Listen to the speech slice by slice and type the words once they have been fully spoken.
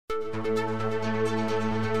Hello,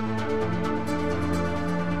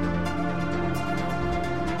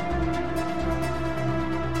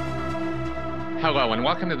 and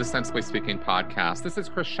welcome to the Sensibly Speaking podcast. This is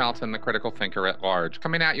Chris Shelton, the critical thinker at large,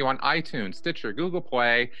 coming at you on iTunes, Stitcher, Google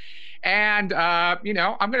Play, and, I'm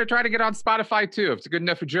going to try to get on Spotify, too. If it's good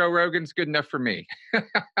enough for Joe Rogan, it's good enough for me.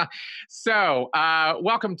 So,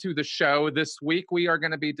 welcome to the show. This week, we are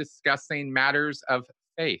going to be discussing matters of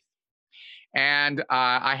faith. And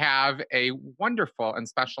I have a wonderful and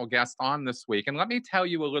special guest on this week. And let me tell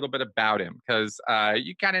you a little bit about him, because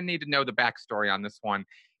you kind of need to know the backstory on this one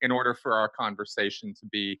in order for our conversation to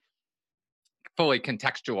be fully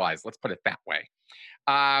contextualized. Let's put it that way.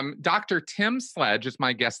 Dr. Tim Sledge is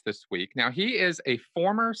my guest this week. Now, he is a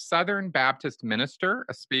former Southern Baptist minister,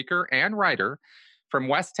 a speaker, and writer from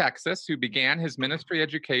West Texas who began his ministry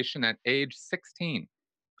education at age 16.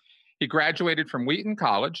 He graduated from Wheaton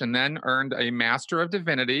College and then earned a Master of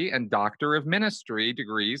Divinity and Doctor of Ministry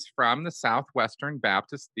degrees from the Southwestern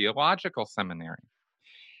Baptist Theological Seminary.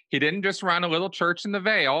 He didn't just run a little church in the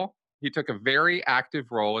Vale. He took a very active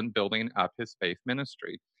role in building up his faith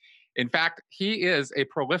ministry. In fact, he is a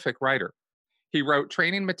prolific writer. He wrote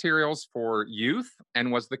training materials for youth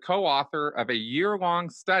and was the co-author of a year-long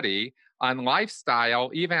study on lifestyle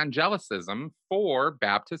evangelicism for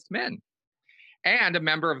Baptist men, and a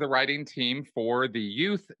member of the writing team for the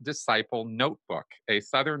Youth Disciple Notebook, a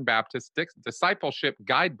Southern Baptist discipleship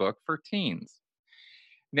guidebook for teens.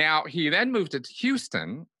 Now, he then moved to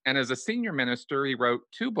Houston, and as a senior minister, he wrote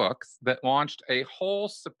 2 books that launched a whole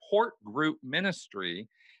support group ministry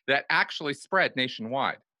that actually spread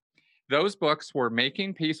nationwide. Those books were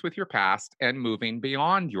Making Peace with Your Past and Moving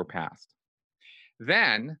Beyond Your Past.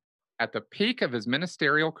 Then, at the peak of his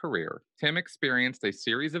ministerial career, Tim experienced a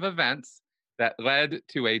series of events that led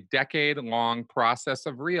to a decade-long process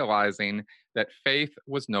of realizing that faith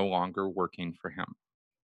was no longer working for him.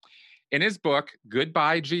 In his book,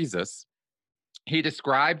 Goodbye, Jesus, he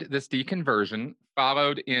described this deconversion,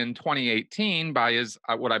 followed in 2018 by his,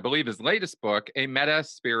 what I believe his latest book, a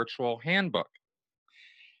meta-spiritual handbook.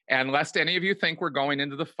 And lest any of you think we're going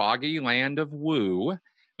into the foggy land of woo,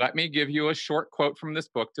 let me give you a short quote from this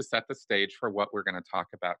book to set the stage for what we're going to talk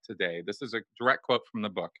about today. This is a direct quote from the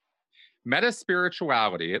book.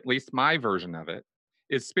 Meta-spirituality, at least my version of it,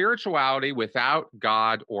 is spirituality without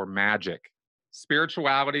God or magic.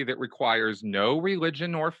 Spirituality that requires no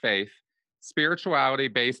religion or faith. Spirituality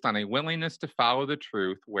based on a willingness to follow the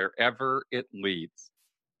truth wherever it leads,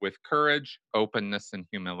 with courage, openness, and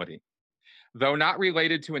humility. Though not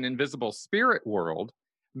related to an invisible spirit world,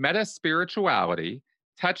 meta-spirituality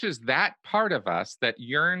touches that part of us that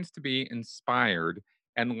yearns to be inspired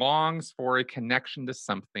and longs for a connection to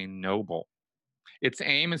something noble. Its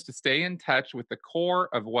aim is to stay in touch with the core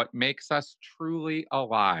of what makes us truly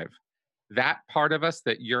alive, that part of us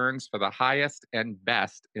that yearns for the highest and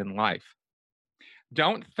best in life.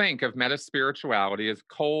 Don't think of meta-spirituality as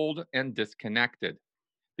cold and disconnected.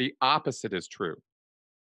 The opposite is true.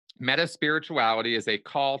 Meta-spirituality is a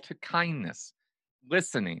call to kindness,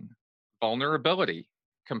 listening, vulnerability,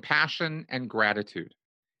 compassion, and gratitude.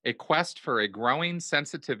 A quest for a growing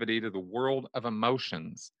sensitivity to the world of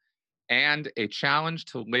emotions, and a challenge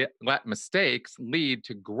to let mistakes lead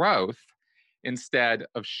to growth instead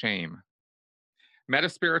of shame.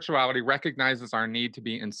 Meta-spirituality recognizes our need to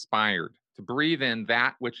be inspired, to breathe in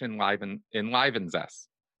that which enlivens us.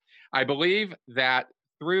 I believe that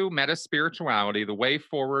through meta-spirituality, the way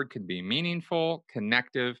forward can be meaningful,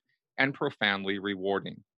 connective, and profoundly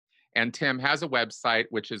rewarding. And Tim has a website,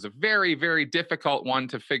 which is a very, very difficult one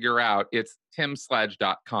to figure out. It's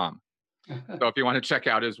timsledge.com. So if you want to check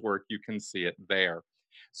out his work, you can see it there.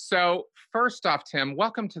 So first off, Tim,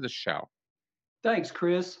 welcome to the show. Thanks,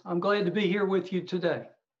 Chris. I'm glad to be here with you today.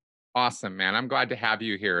 Awesome, man. I'm glad to have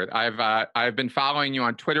you here. I've been following you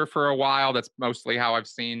on Twitter for a while. That's mostly how I've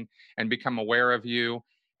seen and become aware of you.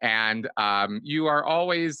 And you are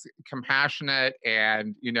always compassionate,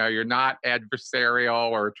 and you're not adversarial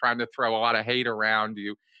or trying to throw a lot of hate around.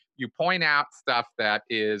 You point out stuff that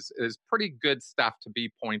is pretty good stuff to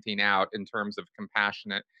be pointing out in terms of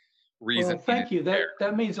compassionate reason. Well, thank you.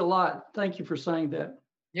 That means a lot. Thank you for saying that.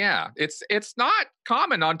 Yeah, it's not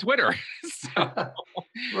common on Twitter. So,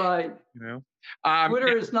 right.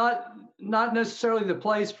 Twitter is not necessarily the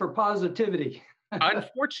place for positivity.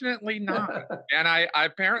 Unfortunately not. And I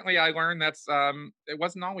apparently learned that's it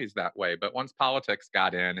wasn't always that way, but once politics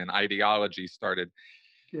got in and ideology started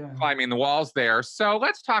climbing the walls there. So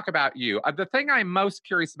let's talk about you. The thing I'm most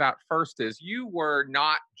curious about first is you were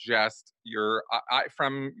not just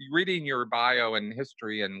from reading your bio and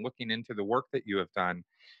history and looking into the work that you have done,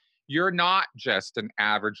 you're not just an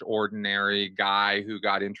average, ordinary guy who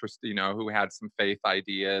got interested, who had some faith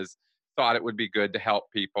ideas, thought it would be good to help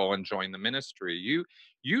people and join the ministry.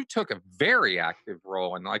 You took a very active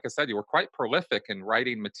role, and like I said, you were quite prolific in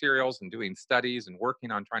writing materials and doing studies and working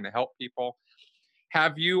on trying to help people.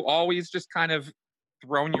 Have you always just kind of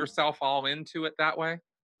thrown yourself all into it that way?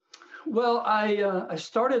 Well, I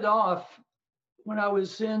started off when I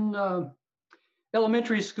was in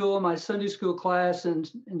elementary school. My Sunday school class in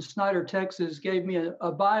Snyder, Texas, gave me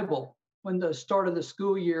a Bible when the start of the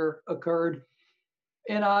school year occurred.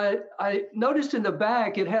 And I noticed in the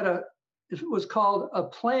back it was called A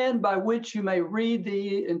Plan by Which You May Read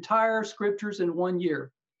the Entire Scriptures in 1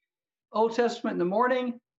 year. Old Testament in the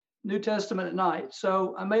morning, New Testament at night.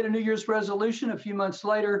 So I made a New Year's resolution a few months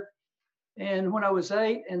later. And when I was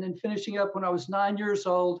 8, and then finishing up when I was 9 years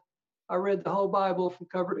old, I read the whole Bible from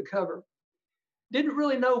cover to cover. Didn't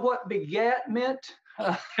really know what begat meant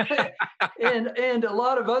and a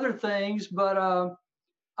lot of other things, but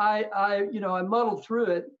I muddled through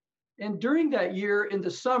it. And during that year in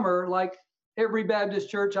the summer, like every Baptist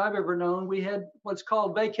church I've ever known, we had what's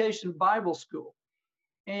called Vacation Bible School.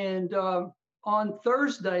 And on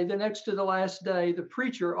Thursday, the next to the last day, the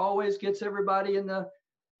preacher always gets everybody in the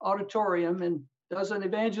auditorium and does an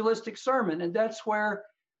evangelistic sermon. And that's where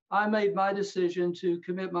I made my decision to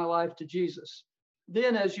commit my life to Jesus.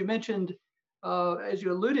 Then, as you mentioned, as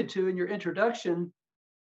you alluded to in your introduction,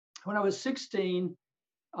 when I was 16,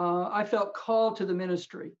 I felt called to the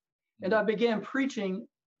ministry. And I began preaching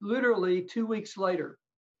literally 2 weeks later.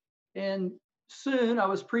 And soon I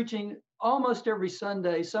was preaching almost every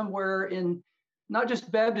Sunday somewhere in not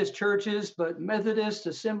just Baptist churches, but Methodist,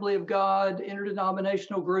 Assembly of God,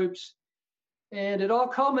 interdenominational groups. And it all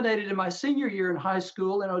culminated in my senior year in high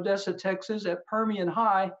school in Odessa, Texas at Permian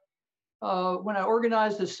High, when I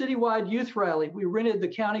organized a citywide youth rally. We rented the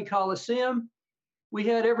county coliseum. We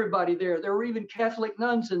had everybody there. There were even Catholic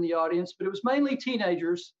nuns in the audience, but it was mainly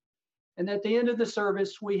teenagers. And at the end of the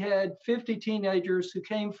service, we had 50 teenagers who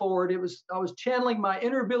came forward. I was channeling my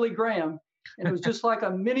inner Billy Graham, and it was just like a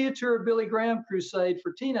miniature Billy Graham crusade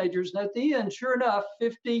for teenagers. And at the end, sure enough,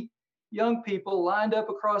 50 young people lined up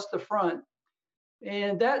across the front.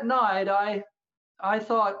 And that night, I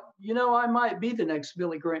thought, I might be the next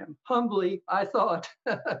Billy Graham. Humbly, I thought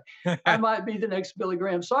I might be the next Billy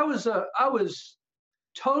Graham. So I was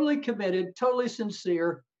totally committed, totally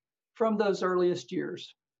sincere from those earliest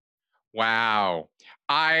years. Wow.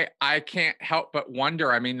 I can't help but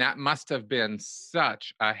wonder. I mean, that must have been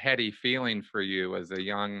such a heady feeling for you as a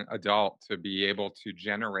young adult to be able to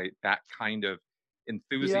generate that kind of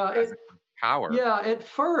enthusiasm and power. Yeah, at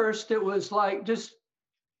first it was like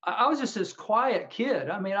I was just this quiet kid.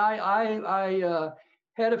 I mean, I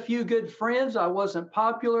had a few good friends. I wasn't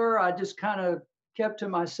popular. I just kind of kept to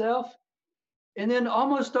myself. And then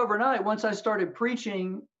almost overnight, once I started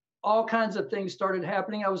preaching, all kinds of things started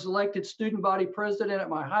happening. I was elected student body president at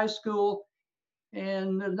my high school.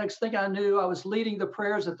 And the next thing I knew, I was leading the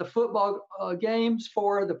prayers at the football games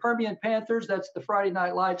for the Permian Panthers. That's the Friday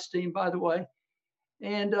Night Lights team, by the way.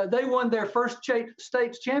 And they won their first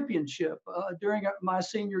state championship during my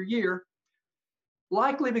senior year,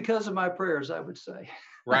 likely because of my prayers, I would say.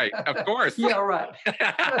 Right, of course. Yeah, right.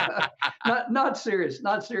 not serious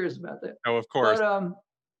about that. Oh, of course.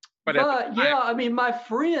 But yeah, I mean, my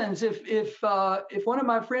friends, if one of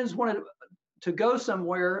my friends wanted to go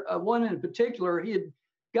somewhere, one in particular, he had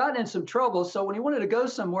gotten in some trouble. So when he wanted to go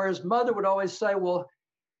somewhere, his mother would always say, well,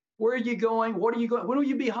 where are you going? What are you going? When will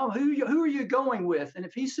you be home? Who are you going with? And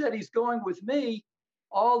if he said he's going with me,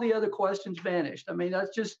 all the other questions vanished. I mean,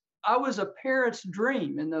 I was a parent's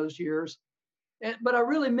dream in those years, but I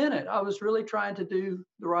really meant it. I was really trying to do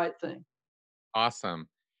the right thing. Awesome.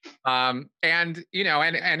 And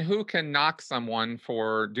who can knock someone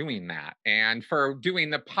for doing that and for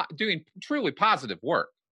doing truly positive work?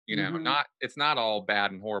 It's not all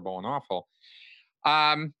bad and horrible and awful.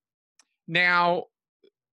 Now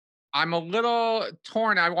I'm a little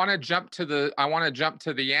torn. I want to jump to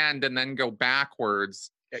the end and then go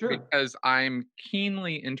backwards. Sure. Because I'm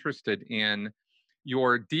keenly interested in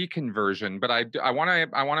your deconversion, but I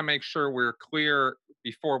want to make sure we're clear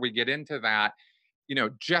before we get into that,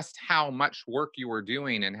 just how much work you were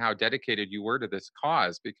doing and how dedicated you were to this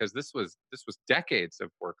cause, because this was decades of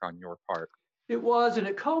work on your part. It was, and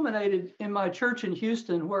it culminated in my church in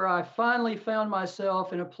Houston, where I finally found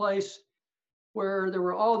myself in a place where there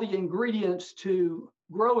were all the ingredients to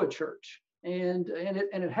grow a church, and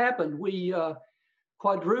it happened. We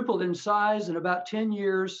quadrupled in size in about 10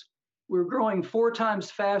 years. We were growing 4 times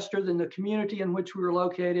faster than the community in which we were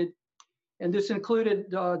located. And this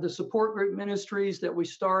included the support group ministries that we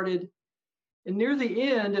started. And near the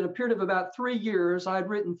end, in a period of about 3 years, I had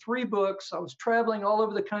written 3 books. I was traveling all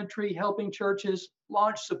over the country, helping churches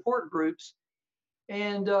launch support groups,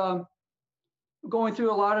 and going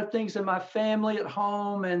through a lot of things in my family at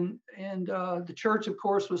home, and the church, of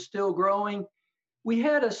course, was still growing. We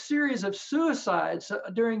had a series of suicides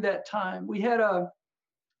during that time. We had a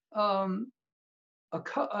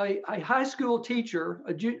high school teacher,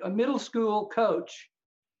 a middle school coach,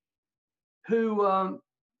 who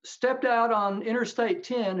stepped out on Interstate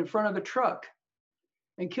 10 in front of a truck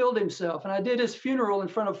and killed himself. And I did his funeral in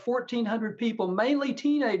front of 1,400 people, mainly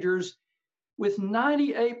teenagers, with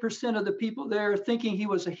 98% of the people there thinking he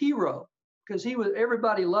was a hero, because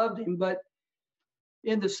everybody loved him. But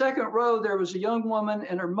in the second row, there was a young woman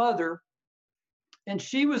and her mother, and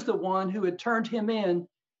she was the one who had turned him in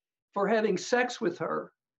for having sex with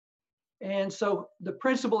her. And so the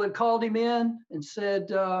principal had called him in and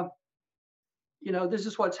said, this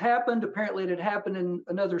is what's happened. Apparently it had happened in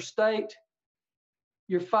another state.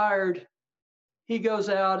 You're fired. He goes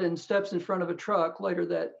out and steps in front of a truck later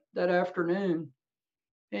that afternoon.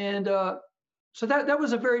 And so that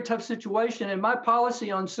was a very tough situation. And my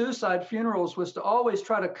policy on suicide funerals was to always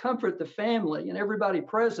try to comfort the family and everybody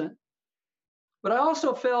present. But I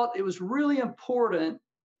also felt it was really important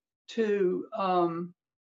to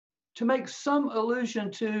make some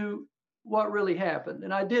allusion to what really happened.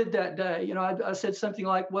 And I did that day. I said something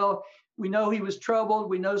like, well, we know he was troubled.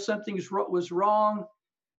 We know something was wrong,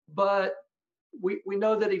 but we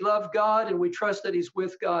know that he loved God, and we trust that he's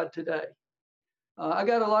with God today. I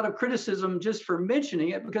got a lot of criticism just for mentioning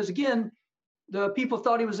it, because again, the people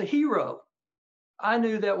thought he was a hero. I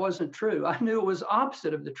knew that wasn't true. I knew it was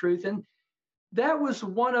opposite of the truth. And that was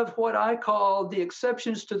one of what I call the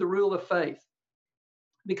exceptions to the rule of faith,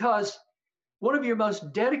 because one of your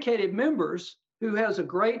most dedicated members, who has a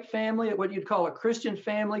great family, what you'd call a Christian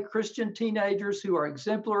family, Christian teenagers who are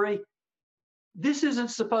exemplary, this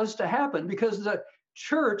isn't supposed to happen, because the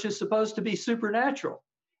church is supposed to be supernatural.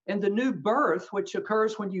 And the new birth, which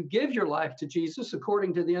occurs when you give your life to Jesus,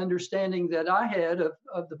 according to the understanding that I had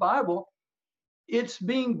of the Bible, it's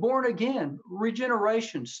being born again,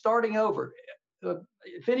 regeneration, starting over.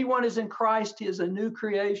 If anyone is in Christ, he is a new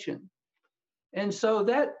creation. And so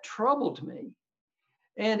that troubled me.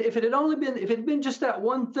 And if it had been just that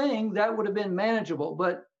one thing, that would have been manageable.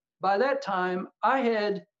 But by that time,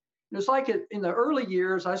 it's like in the early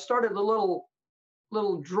years, I started a little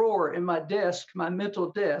drawer in my desk, my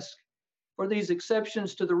mental desk, for these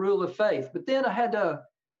exceptions to the rule of faith. But then I had to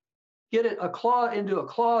get it into a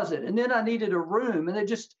closet, and then I needed a room. And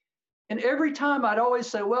every time I'd always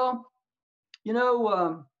say, well,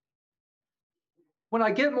 when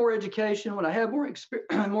I get more education, when I have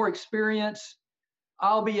more experience,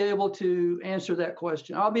 I'll be able to answer that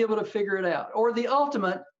question. I'll be able to figure it out. Or the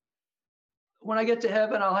ultimate, when I get to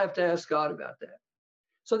heaven, I'll have to ask God about that.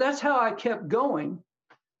 So that's how I kept going.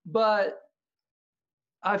 But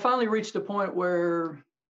I finally reached a point where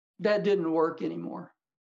that didn't work anymore.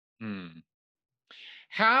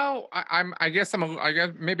 I guess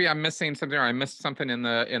maybe I'm missing something, or I missed something in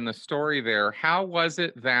the story there. How was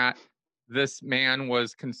it that this man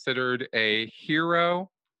was considered a hero?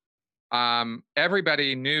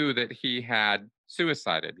 Everybody knew that he had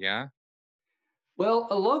suicided, yeah? Well,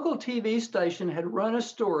 a local TV station had run a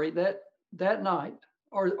story that night,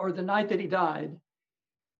 or the night that he died,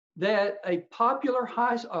 that a popular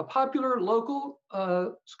local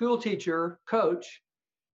school teacher, coach,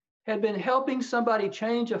 had been helping somebody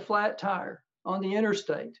change a flat tire on the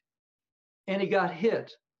interstate, and he got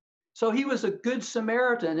hit. So he was a good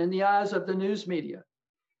Samaritan in the eyes of the news media.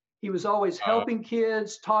 He was always helping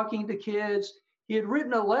kids, talking to kids. He had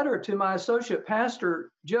written a letter to my associate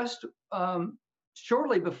pastor just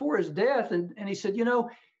shortly before his death, and he said,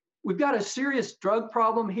 we've got a serious drug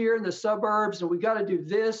problem here in the suburbs, and we've got to do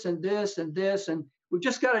this and this and this, and we've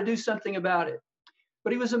just got to do something about it.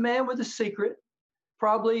 But he was a man with a secret.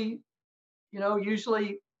 Probably,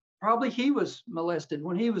 probably he was molested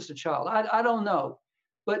when he was a child. I don't know.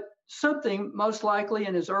 But something, most likely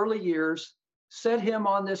in his early years, set him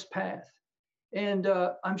on this path. And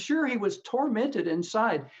I'm sure he was tormented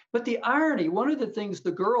inside. But the irony, one of the things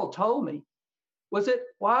the girl told me, was that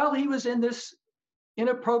while he was in this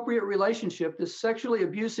inappropriate relationship, this sexually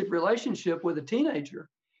abusive relationship with a teenager,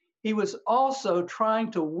 he was also trying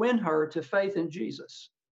to win her to faith in Jesus.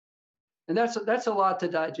 And that's a lot to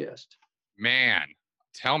digest. Man,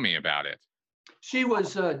 tell me about it. She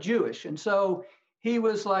was Jewish. And so he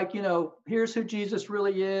was like, here's who Jesus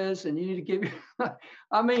really is. And you need to give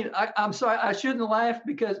I'm sorry, I shouldn't laugh,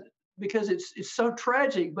 because because it's so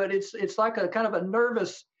tragic, but it's like a kind of a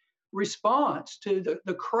nervous response to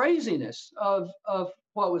the craziness of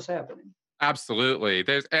what was happening. Absolutely.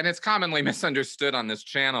 And it's commonly misunderstood on this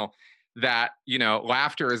channel that,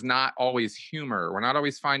 laughter is not always humor. We're not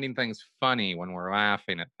always finding things funny when we're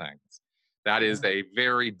laughing at things. That is Yeah. a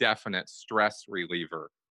very definite stress reliever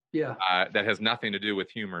Yeah. that has nothing to do with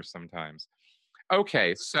humor sometimes.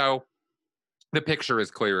 Okay, so the picture is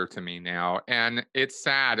clearer to me now. And it's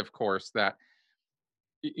sad, of course, that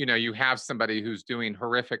you have somebody who's doing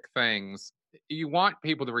horrific things. You want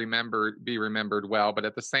people to be remembered well, but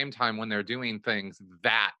at the same time, when they're doing things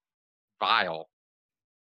that vile,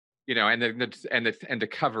 and to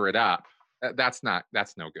cover it up, that's no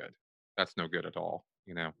good. That's no good at all.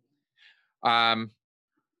 Um,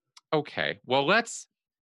 okay, well, let's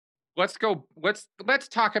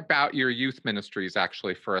talk about your youth ministries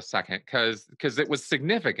actually for a second, because it was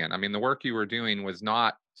significant. I mean, the work you were doing was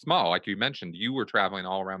not small. Like you mentioned, you were traveling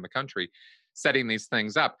all around the country setting these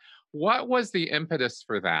things up. What was the impetus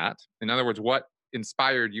for that? In other words, what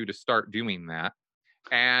inspired you to start doing that,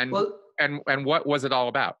 and Well, and what was it all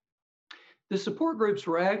about? the support groups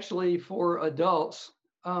were actually for adults.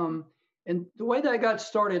 And the way that got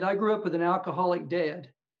started, I grew up with an alcoholic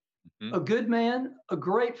dad, Mhm. a good man, a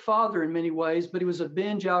great father in many ways, but he was a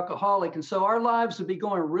binge alcoholic. And so our lives would be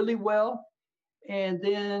going really well. And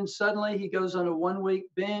then suddenly he goes on a 1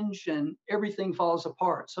 week binge and everything falls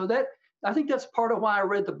apart. So I think that's part of why I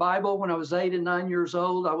read the Bible when I was 8 and 9 years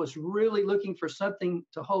old. I was really looking for something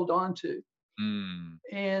to hold on to. Mm.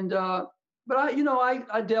 And but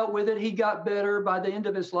I dealt with it. He got better by the end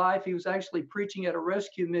of his life. He was actually preaching at a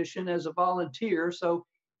rescue mission as a volunteer. So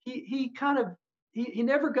he kind of he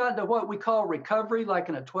never got into what we call recovery, like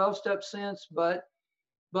in a 12-step sense, but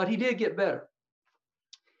he did get better.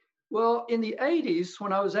 Well, in the 80s,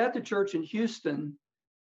 when I was at the church in Houston,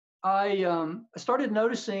 I started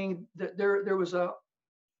noticing that there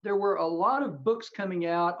were a lot of books coming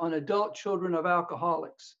out on adult children of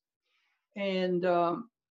alcoholics, and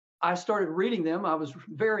I started reading them. I was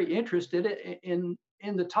very interested in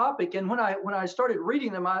the topic, and when I started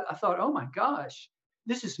reading them, I thought, oh my gosh,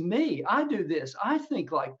 this is me. I do this. I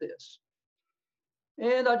think like this,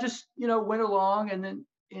 and I just went along, and then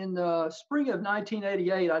in the spring of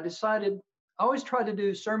 1988, I decided I always tried to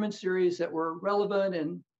do sermon series that were relevant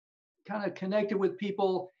and kind of connected with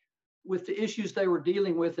people with the issues they were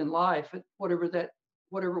dealing with in life, whatever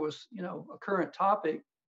was a current topic.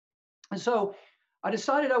 And so I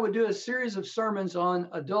decided I would do a series of sermons on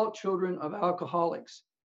adult children of alcoholics.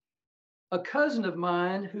 A cousin of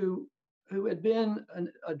mine who had been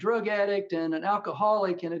a drug addict and an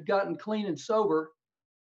alcoholic and had gotten clean and sober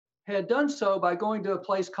had done so by going to a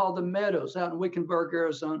place called the Meadows out in Wickenburg,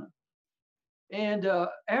 Arizona. And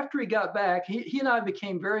after he got back, he and I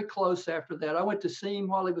became very close after that. I went to see him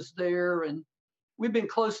while he was there, and we've been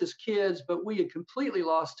close as kids, but we had completely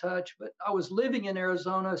lost touch. But I was living in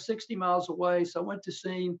Arizona, 60 miles away, so I went to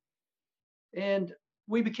see him, and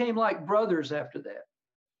we became like brothers after that.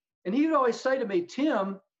 And he would always say to me,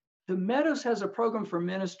 Tim, the Meadows has a program for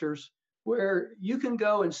ministers where you can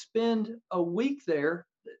go and spend a week there,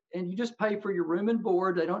 and you just pay for your room and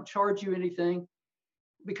board. They don't charge you anything,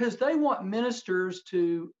 because they want ministers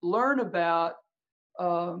to learn about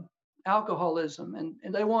alcoholism,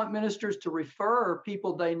 and they want ministers to refer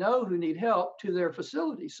people they know who need help to their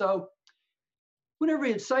facility. So whenever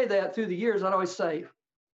he'd say that through the years, I'd always say,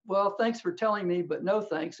 well, thanks for telling me, but no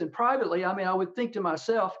thanks. And privately, I would think to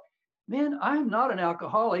myself, man, I'm not an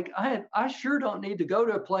alcoholic. I sure don't need to go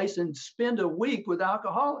to a place and spend a week with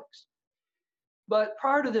alcoholics. But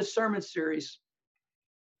prior to this sermon series,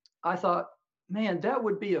 I thought, man, that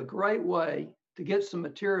would be a great way to get some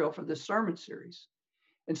material for this sermon series.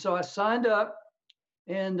 And so I signed up,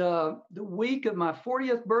 and the week of my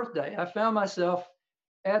 40th birthday, I found myself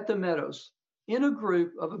at the Meadows in a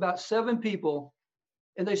group of about 7 people,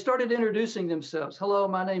 and they started introducing themselves. Hello,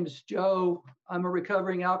 my name is Joe. I'm a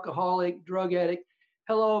recovering alcoholic, drug addict.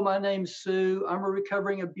 Hello, my name's Sue. I'm a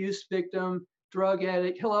recovering abuse victim, drug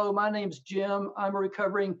addict. Hello, my name's Jim. I'm a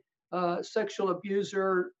recovering sexual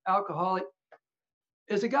abuser, alcoholic.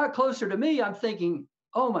 As it got closer to me, I'm thinking,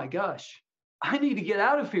 oh my gosh, I need to get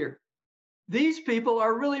out of here. These people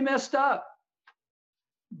are really messed up.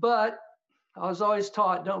 But I was always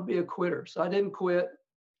taught, don't be a quitter. So I didn't quit.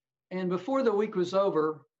 And before the week was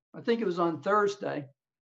over, I think it was on Thursday,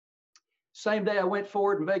 same day I went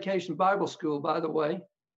forward in Vacation Bible School, by the way,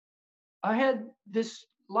 I had this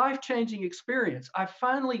life-changing experience. I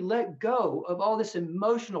finally let go of all this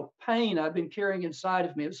emotional pain I've been carrying inside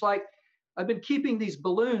of me. It's like I've been keeping these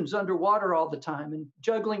balloons underwater all the time and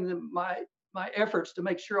juggling them, my efforts to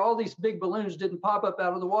make sure all these big balloons didn't pop up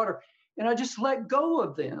out of the water. And I just let go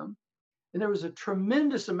of them. And there was a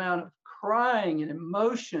tremendous amount of crying and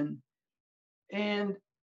emotion. And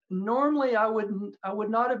normally I would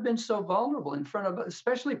not have been so vulnerable in front of,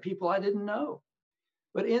 especially people I didn't know.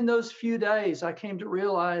 But in those few days, I came to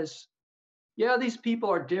realize, yeah, these people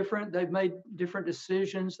are different. They've made different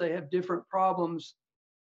decisions. They have different problems.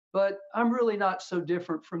 But I'm really not so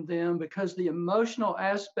different from them, because the emotional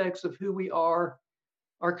aspects of who we are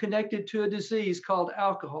connected to a disease called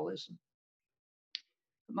alcoholism.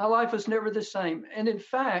 My life was never the same. And in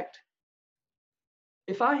fact,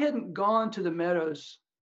 if I hadn't gone to the Meadows,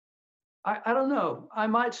 I don't know, I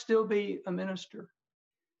might still be a minister.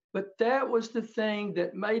 But that was the thing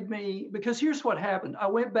that made me, because here's what happened. I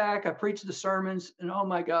went back, I preached the sermons, and oh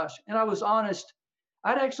my gosh, and I was honest,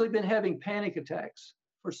 I'd actually been having panic attacks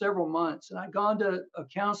for several months. And I'd gone to a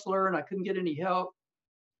counselor and I couldn't get any help.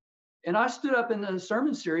 And I stood up in the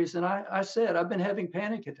sermon series and I said, I've been having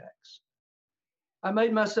panic attacks. I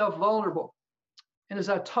made myself vulnerable. And as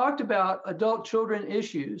I talked about adult children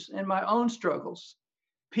issues and my own struggles,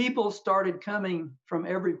 people started coming from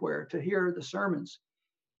everywhere to hear the sermons.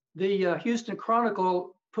 The Houston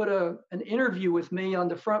Chronicle put an interview with me on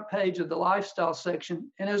the front page of the lifestyle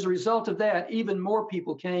section. And as a result of that, even more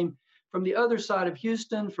people came from the other side of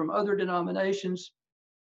Houston, from other denominations.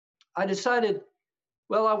 I decided,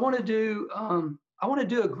 well, I want to do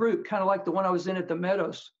a group kind of like the one I was in at the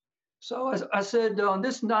Meadows. So I said, on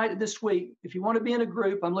this night, this week, if you want to be in a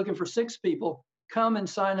group, I'm looking for 6 people, come and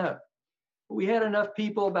sign up. We had enough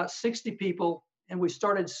people, about 60 people, and we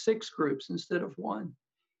started 6 groups instead of 1.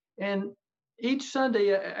 And each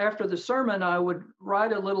Sunday after the sermon, I would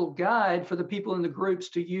write a little guide for the people in the groups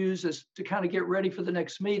to use as to kind of get ready for the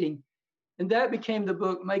next meeting. And that became the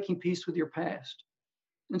book, Making Peace with Your Past.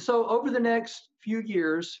 And so over the next few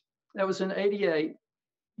years, that was in '88,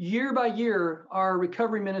 year by year, our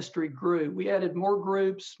recovery ministry grew. We added more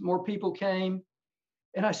groups, more people came.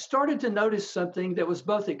 And I started to notice something that was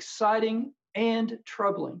both exciting and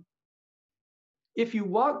troubling. If you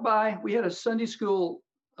walk by, we had a Sunday school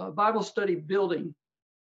Bible study building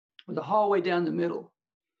with a hallway down the middle.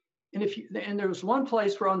 And there was one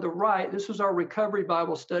place where on the right, this was our recovery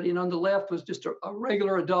Bible study, and on the left was just a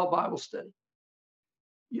regular adult Bible study.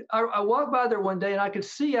 I walked by there one day and I could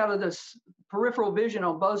see out of this peripheral vision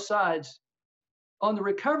on both sides. On the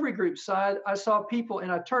recovery group side, I saw people,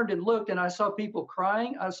 and I turned and looked, and I saw people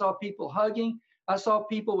crying. I saw people hugging. I saw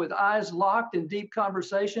people with eyes locked in deep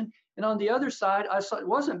conversation. And on the other side, I saw, it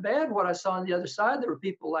wasn't bad what I saw on the other side. There were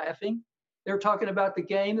people laughing. They were talking about the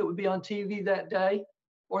game that would be on TV that day,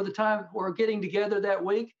 or the time we're getting together that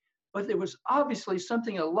week. But there was obviously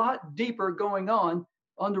something a lot deeper going on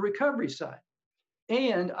the recovery side.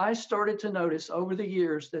 And I started to notice over the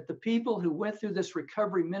years that the people who went through this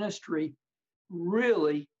recovery ministry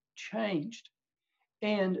really changed.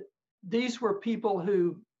 And these were people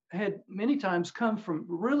who had many times come from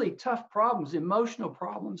really tough problems, emotional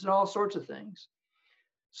problems, and all sorts of things.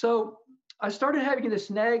 So I started having this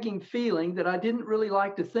nagging feeling that I didn't really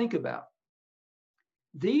like to think about.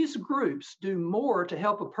 These groups do more to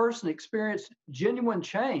help a person experience genuine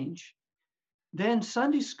change than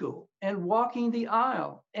Sunday school and walking the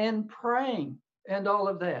aisle and praying and all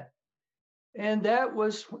of that. And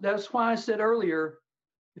that's why I said earlier,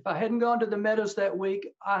 if I hadn't gone to the Meadows that week,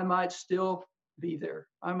 I might still be there.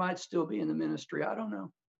 I might still be in the ministry. I don't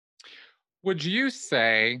know. Would you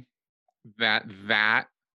say that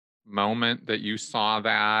moment that you saw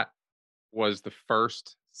that was the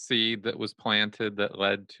first seed that was planted that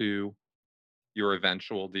led to your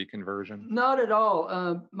eventual deconversion? Not at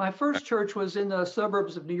all. My first church was in the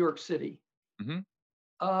suburbs of New York City. Mm-hmm.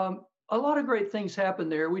 A lot of great things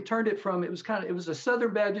happened there. We turned it from, it was a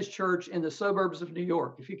Southern Baptist church in the suburbs of New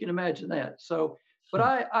York, if you can imagine that. So, but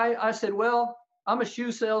I said, well, I'm a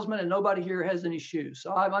shoe salesman and nobody here has any shoes.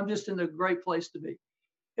 So I'm just in a great place to be.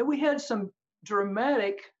 And we had some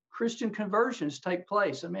dramatic Christian conversions take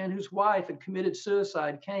place. A man whose wife had committed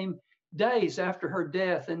suicide came days after her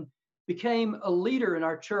death and became a leader in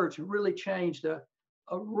our church and really changed. A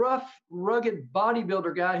rough, rugged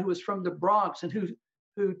bodybuilder guy who was from the Bronx and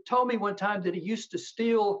who told me one time that he used to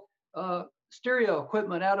steal stereo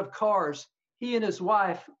equipment out of cars. He and his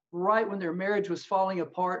wife, right when their marriage was falling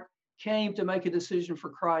apart, came to make a decision for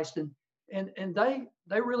Christ. And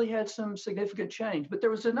they really had some significant change. But there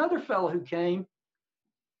was another fellow who came,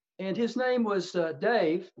 and his name was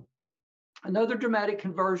Dave. Another dramatic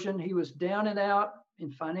conversion. He was down and out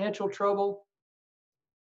in financial trouble.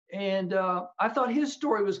 And I thought his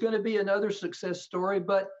story was going to be another success story,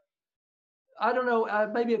 but I don't know,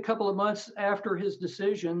 maybe a couple of months after his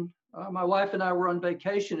decision, my wife and I were on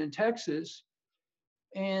vacation in Texas,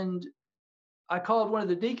 and I called one of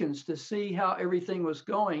the deacons to see how everything was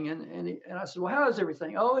going. And I said, well, how is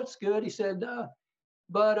everything? Oh, it's good. He said,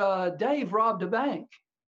 but Dave robbed a bank.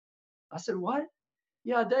 I said, what?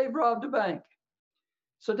 Yeah, Dave robbed a bank.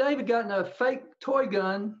 So Dave had gotten a fake toy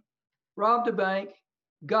gun, robbed a bank,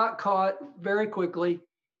 got caught very quickly.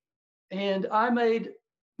 And I made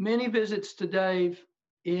many visits to Dave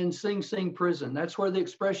in Sing Sing prison. That's where the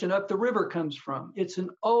expression up the river comes from. It's an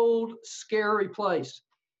old, scary place.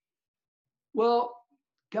 Well,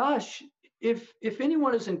 gosh, if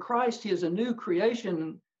anyone is in Christ, he is a new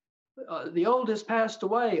creation. The old has passed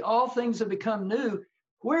away. All things have become new.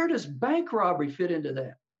 Where does bank robbery fit into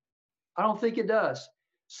that? I don't think it does.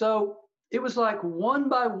 So it was like one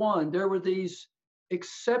by one, there were these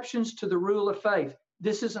exceptions to the rule of faith.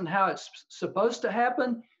 This isn't how it's supposed to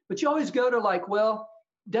happen, but you always go to like, well,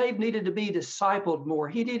 Dave needed to be discipled more.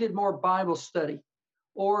 He needed more Bible study,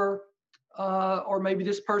 or maybe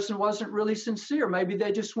this person wasn't really sincere. Maybe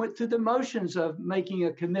they just went through the motions of making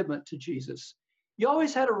a commitment to Jesus. You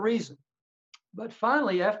always had a reason. But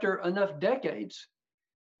finally, after enough decades,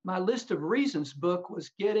 my list of reasons book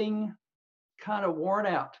was getting kind of worn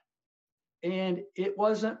out. And it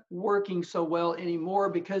wasn't working so well anymore,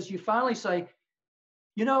 because you finally say,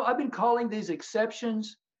 you know, I've been calling these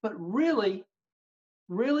exceptions, but really,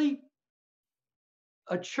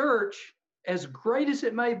 a church, as great as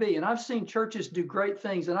it may be, and I've seen churches do great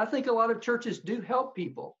things, and I think a lot of churches do help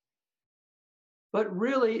people, but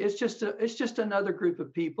really it's just another group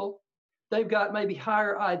of people. They've got maybe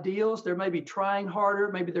higher ideals. They're maybe trying harder.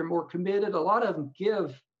 Maybe they're more committed. A lot of them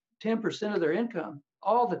give 10% of their income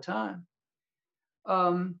all the time.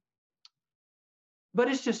 But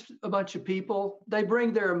it's just a bunch of people. They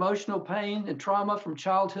bring their emotional pain and trauma from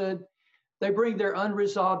childhood. They bring their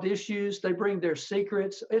unresolved issues. They bring their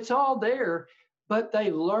secrets. It's all there, but they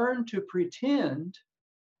learn to pretend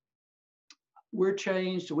we're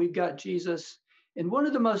changed. We've got Jesus. And one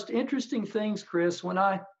of the most interesting things, Chris, when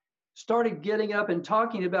I started getting up and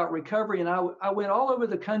talking about recovery, and I went all over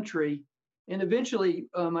the country, and eventually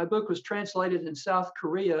my book was translated in South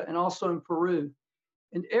Korea and also in Peru.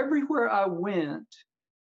 And everywhere I went,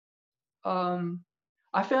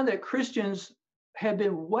 I found that Christians had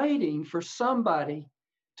been waiting for somebody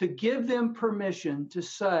to give them permission to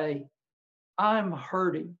say, I'm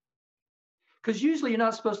hurting. Because usually you're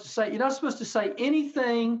not supposed to say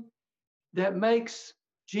anything that makes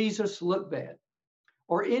Jesus look bad,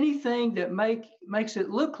 or anything that makes it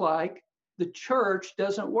look like the church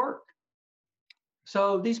doesn't work.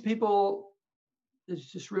 So these people,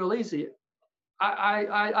 it's just real easy.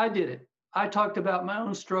 I did it. I talked about my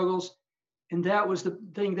own struggles, and that was the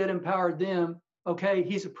thing that empowered them. Okay,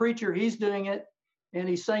 he's a preacher, he's doing it, and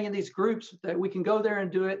he's saying in these groups that we can go there and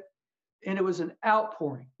do it. And it was an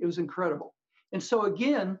outpouring. It was incredible. And so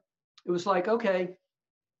again, it was like, okay,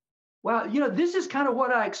 wow, you know, this is kind of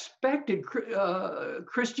what I expected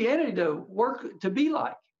Christianity to be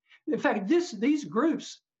like. In fact, these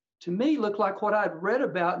groups to me look like what I'd read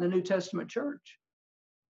about in the New Testament church.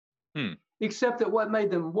 Except that what made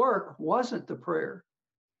them work wasn't the prayer,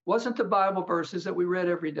 wasn't the Bible verses that we read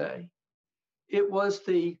every day. It was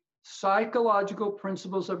the psychological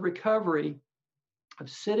principles of recovery, of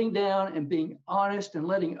sitting down and being honest and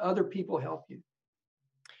letting other people help you.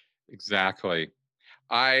 Exactly.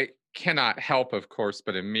 I cannot help, of course,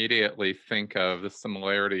 but immediately think of the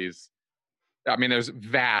similarities. I mean, there's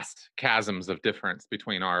vast chasms of difference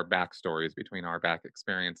between our backstories, between our back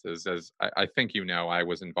experiences. As I think you know, I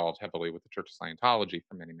was involved heavily with the Church of Scientology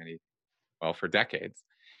for decades.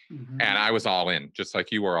 Mm-hmm. And I was all in, just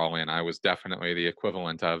like you were all in. I was definitely the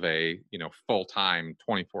equivalent of a, full-time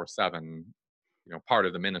 24/7, part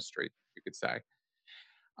of the ministry, you could say.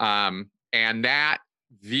 And that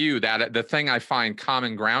view, that the thing I find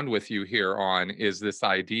common ground with you here on is this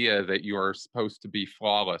idea that you are supposed to be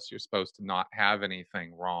flawless. You're supposed to not have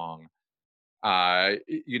anything wrong,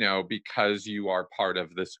 because you are part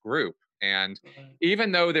of this group. And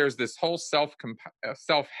even though there's this whole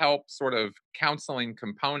self-help sort of counseling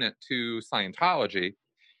component to Scientology,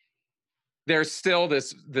 there's still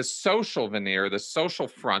this social veneer, the social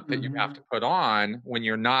front that you have to put on when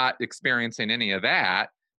you're not experiencing any of that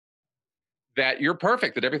you're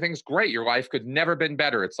perfect, that everything's great. Your life could never been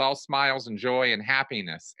better. It's all smiles and joy and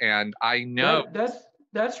happiness. And I know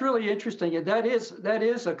that's really interesting. And that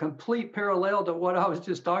is a complete parallel to what I was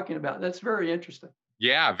just talking about. That's very interesting.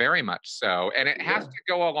 Yeah, very much so. And it has to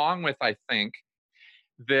go along with, I think,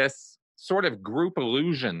 this sort of group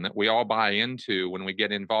illusion that we all buy into when we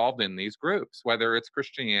get involved in these groups, whether it's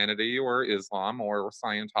Christianity or Islam or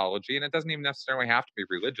Scientology. And it doesn't even necessarily have to be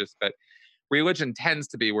religious, but religion tends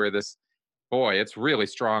to be where this, boy, it's really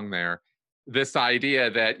strong there. This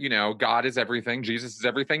idea that, God is everything, Jesus is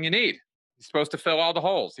everything you need. He's supposed to fill all the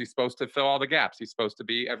holes, he's supposed to fill all the gaps, he's supposed to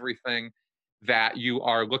be everything that you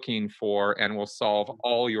are looking for and will solve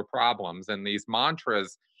all your problems. And these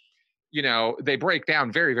mantras, they break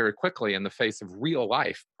down very, very quickly in the face of real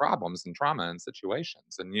life problems and trauma and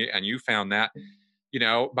situations. And you found that,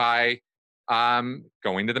 by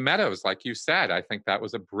going to the meadows, like you said. I think that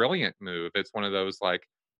was a brilliant move. It's one of those like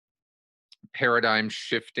paradigm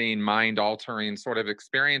shifting, mind altering sort of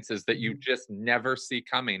experiences that you just never see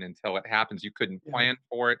coming until it happens. You couldn't Yeah. plan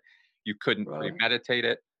for it, you couldn't Right. premeditate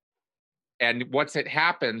it. And once it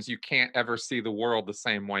happens, you can't ever see the world the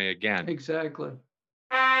same way again. Exactly.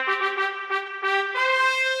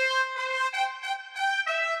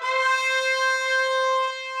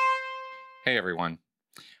 Hey everyone.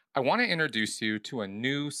 I want to introduce you to a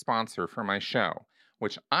new sponsor for my show,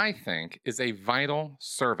 which I think is a vital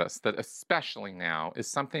service that, especially now, is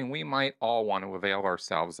something we might all want to avail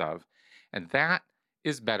ourselves of, and that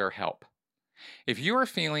is BetterHelp. If you are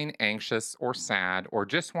feeling anxious or sad or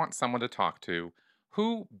just want someone to talk to,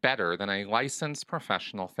 who better than a licensed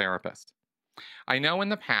professional therapist? I know in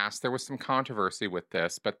the past there was some controversy with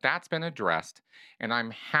this, but that's been addressed, and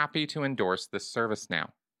I'm happy to endorse this service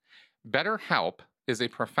now. BetterHelp is a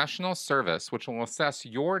professional service which will assess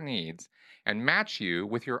your needs and match you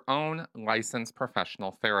with your own licensed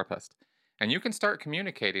professional therapist. And you can start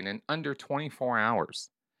communicating in under 24 hours.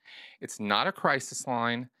 It's not a crisis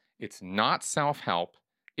line, it's not self help,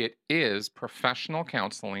 it is professional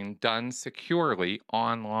counseling done securely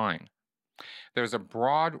online. There's a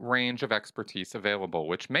broad range of expertise available,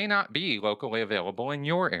 which may not be locally available in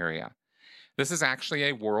your area. This is actually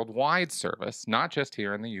a worldwide service, not just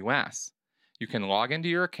here in the US. You can log into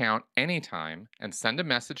your account anytime and send a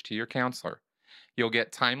message to your counselor. You'll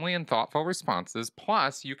get timely and thoughtful responses,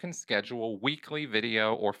 plus, you can schedule weekly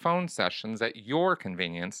video or phone sessions at your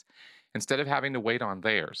convenience instead of having to wait on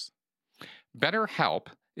theirs. BetterHelp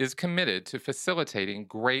is committed to facilitating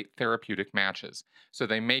great therapeutic matches, so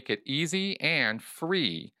they make it easy and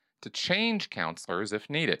free to change counselors if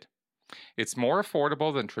needed. It's more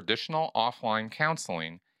affordable than traditional offline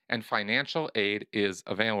counseling, and financial aid is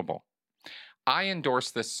available. I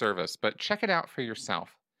endorse this service, but check it out for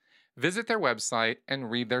yourself. Visit their website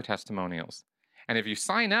and read their testimonials. And if you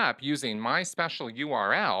sign up using my special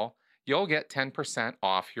URL, you'll get 10%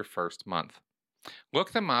 off your first month.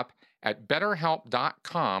 Look them up at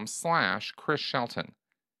betterhelp.com/Chris Shelton.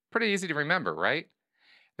 Pretty easy to remember, right?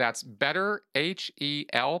 That's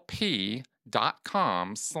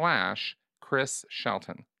betterhelp.com/Chris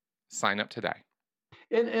Shelton. Sign up today.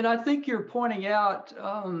 And I think you're pointing out,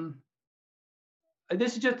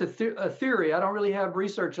 this is just a theory. I don't really have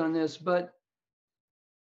research on this, but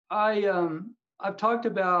I've talked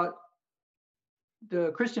about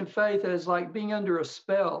the Christian faith as like being under a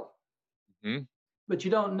spell, Mhm. but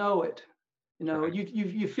you don't know it. Right.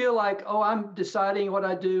 You feel like, oh, I'm deciding what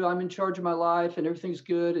I do. I'm in charge of my life, and everything's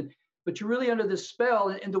good. But you're really under this spell.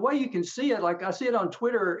 And the way you can see it, like I see it on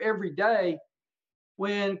Twitter every day,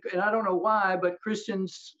 and I don't know why, but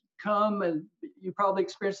Christians come, and you probably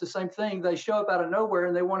experience the same thing. They show up out of nowhere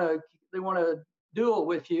and they want to duel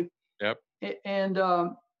with you. Yep. And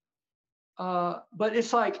but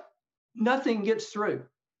it's like nothing gets through.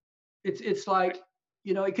 It's like,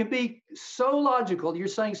 it can be so logical. You're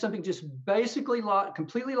saying something just basically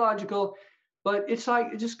completely logical, but it's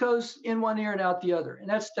like it just goes in one ear and out the other, and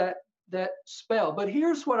that's that spell. But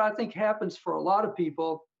here's what I think happens for a lot of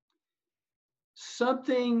people: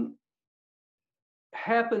 something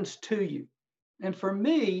happens to you, and for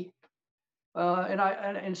me,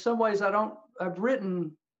 and in some ways, I've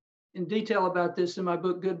written in detail about this in my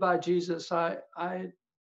book, Goodbye Jesus.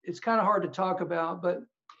 It's kind of hard to talk about, but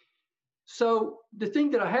so the thing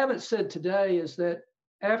that I haven't said today is that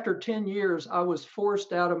after 10 years, I was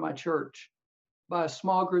forced out of my church by a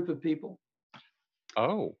small group of people.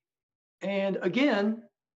 Oh. And again,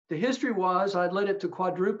 the history was I'd let it to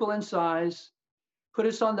quadruple in size, put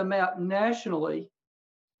us on the map nationally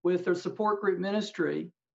with their support group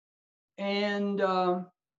ministry. And I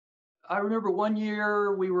remember one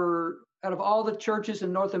year we were, out of all the churches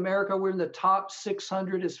in North America, we're in the top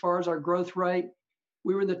 600 as far as our growth rate.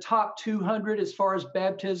 We were in the top 200 as far as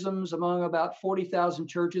baptisms among about 40,000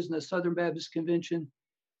 churches in the Southern Baptist Convention.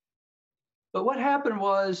 But what happened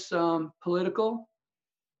was political.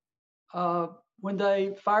 When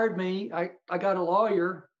they fired me, I got a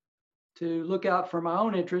lawyer to look out for my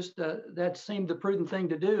own interest. That seemed the prudent thing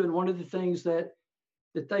to do. And one of the things that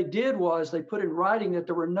they did was they put in writing that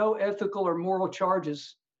there were no ethical or moral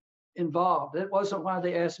charges involved. That wasn't why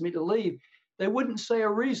they asked me to leave. They wouldn't say a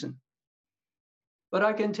reason. But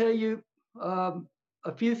I can tell you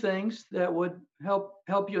a few things that would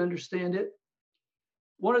help you understand it.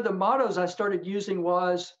 One of the mottos I started using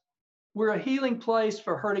was, we're a healing place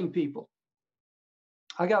for hurting people.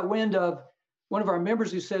 I got wind of one of our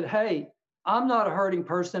members who said, hey, I'm not a hurting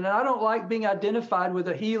person, and I don't like being identified with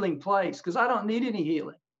a healing place because I don't need any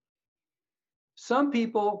healing. Some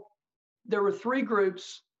people, there were three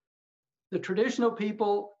groups: the traditional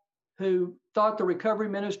people who thought the recovery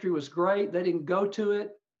ministry was great. They didn't go to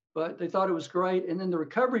it, but they thought it was great. And then the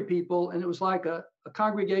recovery people, and it was like a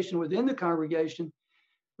congregation within the congregation.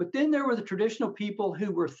 But then there were the traditional people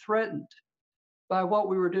who were threatened by what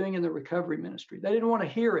we were doing in the recovery ministry. They didn't want to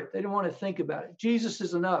hear it. They didn't want to think about it. Jesus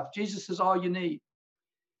is enough. Jesus is all you need.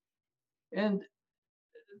 And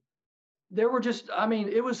there were just, I mean,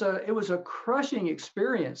 it was a crushing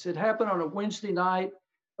experience. It happened on a Wednesday night,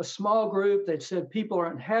 a small group that said people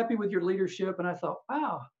are unhappy with your leadership. And I thought,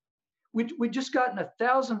 wow, we just gotten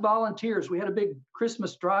 1,000 volunteers. We had a big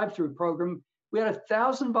Christmas drive-through program. We had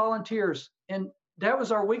 1,000 volunteers, and that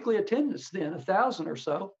was our weekly attendance then, 1,000 or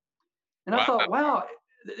so. And I thought, wow.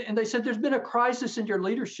 And they said, there's been a crisis in your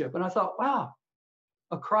leadership. And I thought, wow,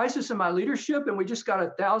 a crisis in my leadership, and we just got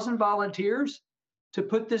 1,000 volunteers to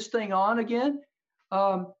put this thing on again.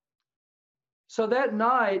 So that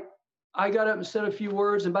night, I got up and said a few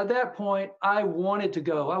words. And by that point, I wanted to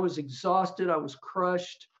go. I was exhausted. I was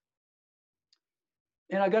crushed.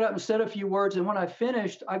 And I got up and said a few words. And when I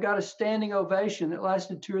finished, I got a standing ovation that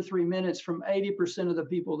lasted 2 or 3 minutes from 80% of the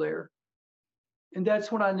people there. And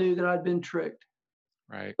that's when I knew that I'd been tricked.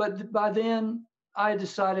 Right. But by then, I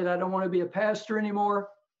decided I don't want to be a pastor anymore.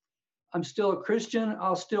 I'm still a Christian.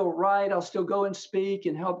 I'll still write. I'll still go and speak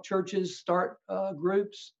and help churches start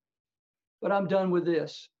groups. But I'm done with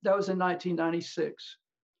this. That was in 1996.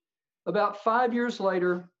 About 5 years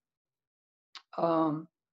later,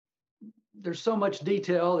 there's so much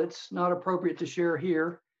detail, it's not appropriate to share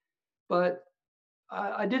here. But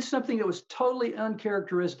I did something that was totally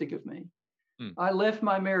uncharacteristic of me. I left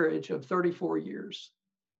my marriage of 34 years.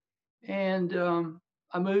 And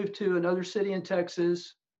I moved to another city in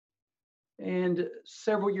Texas. And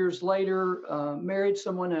several years later, married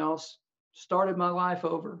someone else, started my life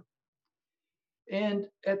over. And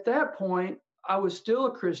at that point, I was still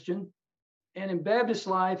a Christian. And in Baptist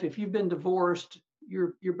life, if you've been divorced,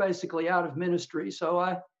 you're basically out of ministry. So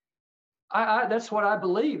I that's what I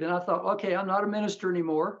believed. And I thought, okay, I'm not a minister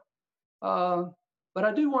anymore, but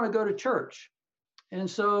I do want to go to church. And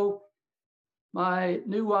so my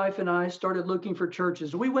new wife and I started looking for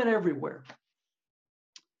churches. We went everywhere: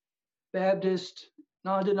 Baptist,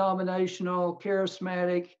 non-denominational,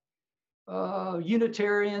 charismatic,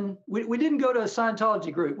 Unitarian. We didn't go to a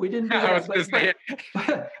Scientology group. We didn't do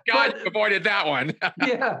that. God avoided that one.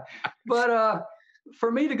 Yeah, but for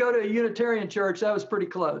me to go to a Unitarian church, that was pretty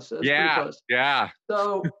close. Yeah.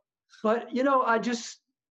 So, but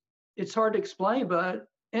it's hard to explain. But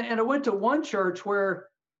and I went to one church where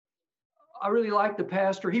I really liked the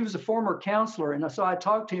pastor. He was a former counselor, and so I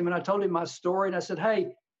talked to him and I told him my story, and I said,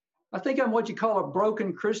 hey, I think I'm what you call a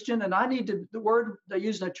broken Christian, and I need to, the word they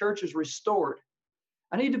use in the church is restored.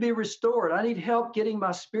 I need to be restored. I need help getting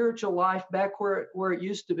my spiritual life back where it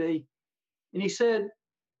used to be. And he said,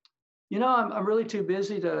 I'm really too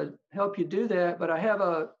busy to help you do that, but I have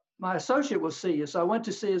my associate will see you. So I went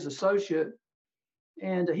to see his associate,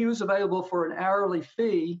 and he was available for an hourly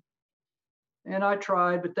fee. And I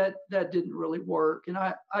tried, but that didn't really work. And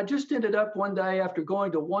I just ended up one day, after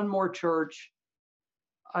going to one more church,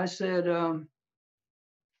 I said, and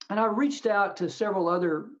I reached out to several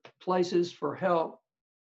other places for help.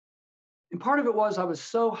 And part of it was I was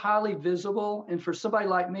so highly visible. And for somebody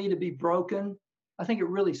like me to be broken, I think it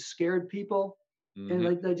really scared people. Mm-hmm.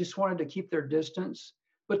 And they just wanted to keep their distance.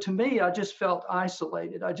 But to me, I just felt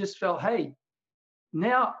isolated. I just felt, hey,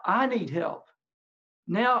 now I need help.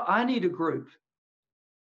 Now I need a group.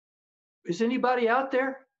 Is anybody out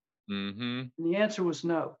there? Mm-hmm. And the answer was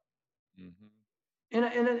no. Mm-hmm.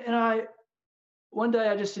 And I, one day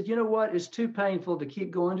I just said, you know what? It's too painful to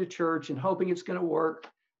keep going to church and hoping it's going to work.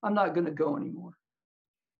 I'm not going to go anymore.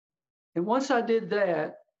 And once I did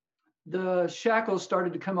that, the shackles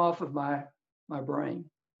started to come off of my brain.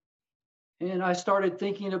 And I started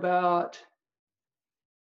thinking about,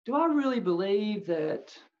 do I really believe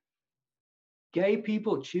that gay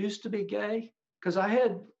people choose to be gay? Because I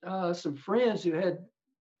had some friends who had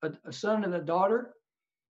a son and a daughter.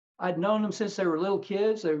 I'd known them since they were little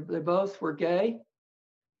kids. They both were gay.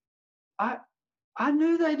 I I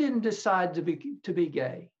knew they didn't decide to be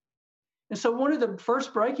gay. And so one of the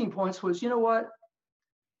first breaking points was, you know what?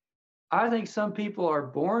 I think some people are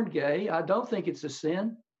born gay. I don't think it's a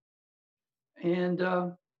sin. And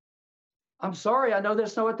I'm sorry, I know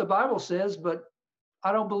that's not what the Bible says, but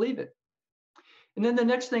I don't believe it. And then the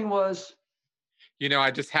next thing was,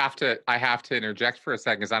 I have to interject for a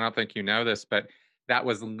second because I don't think you know this, but that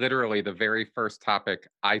was literally the very first topic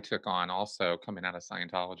I took on also coming out of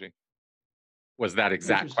Scientology was that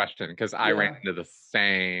exact interesting. question because I ran Yeah, into the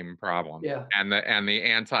same problem. yeah, And the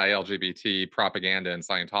anti-LGBT propaganda in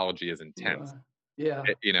Scientology is intense. uh, yeah,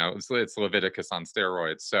 It's Leviticus on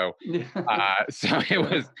steroids. So yeah, so it yeah.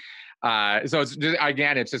 was so it's just,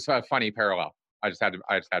 again, it's just a funny parallel. I just had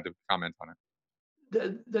to comment on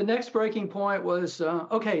it. The next breaking point was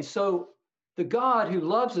okay, so the God who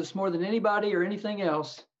loves us more than anybody or anything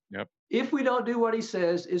else, Yep. if we don't do what he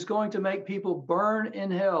says, is going to make people burn in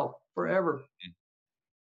hell forever. Mhm.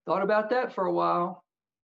 Thought about that for a while.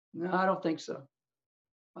 No, I don't think so.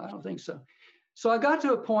 I don't think so. So I got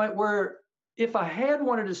to a point where if I had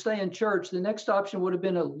wanted to stay in church, the next option would have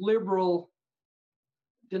been a liberal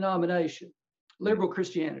denomination, Mhm. liberal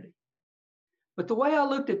Christianity. But the way I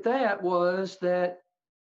looked at that was that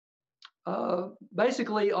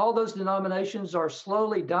basically all those denominations are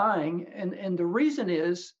slowly dying. And the reason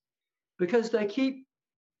is because they keep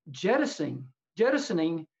jettisoning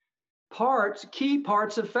key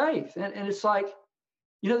parts of faith. And it's like,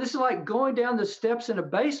 this is like going down the steps in a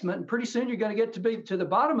basement, and pretty soon you're going to get to the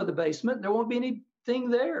bottom of the basement. There won't be anything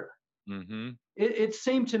there. Mhm. It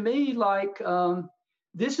seemed to me like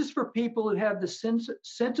this is for people who have the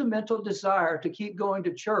sentimental desire to keep going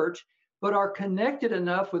to church, but are connected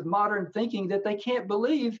enough with modern thinking that they can't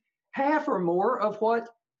believe half or more of what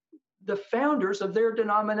the founders of their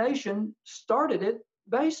denomination started it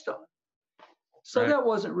based on. So Right. that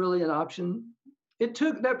wasn't really an option.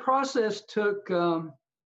 That process took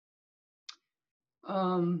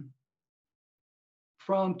um,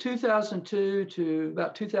 from 2002 to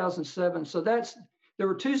about 2007. So there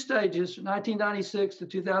were two stages, 1996 to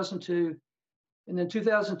 2002, and then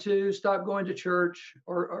 2002 stopped going to church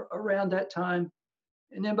or around that time,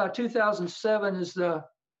 and then by 2007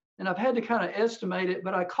 and I've had to kind of estimate it,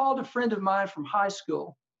 but I called a friend of mine from high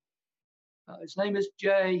school. His name is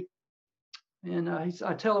Jay, and I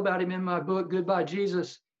tell about him in my book, Goodbye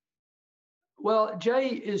Jesus. Well, Jay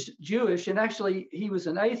is Jewish, and actually he was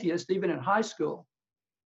an atheist even in high school.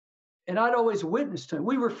 And I'd always witnessed to him.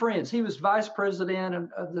 We were friends. He was vice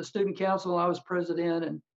president of the student council, and I was president,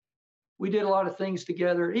 and we did a lot of things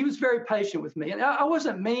together. He was very patient with me, and I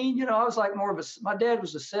wasn't mean. I was like more of my dad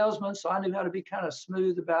was a salesman, so I knew how to be kind of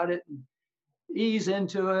smooth about it and ease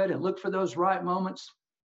into it and look for those right moments.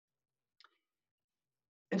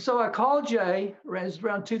 And so I called Jay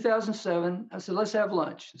around 2007. I said, let's have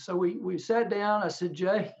lunch. So we sat down. I said,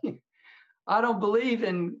 Jay, I don't believe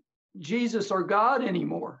in Jesus or God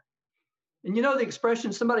anymore. And you know the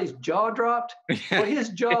expression, somebody's jaw dropped? Well, his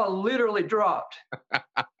jaw literally dropped.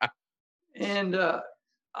 And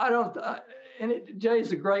I don't,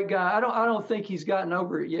 Jay's a great guy. I don't think he's gotten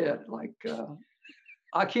over it yet. Like,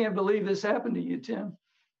 I can't believe this happened to you, Tim.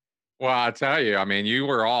 Well, I tell you, I mean, you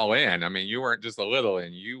were all in. I mean, you weren't just a little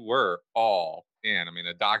in, you were all in. I mean,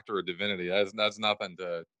 a doctor of divinity, that's nothing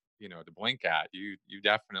to blink at. You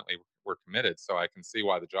definitely were committed. So I can see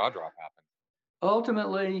why the jaw drop happened.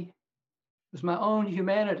 Ultimately, it was my own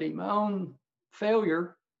humanity, my own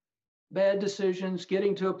failure, bad decisions,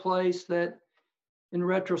 getting to a place that in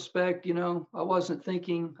retrospect, I wasn't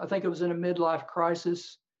thinking. I think I was in a midlife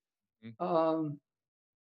crisis. Mhm.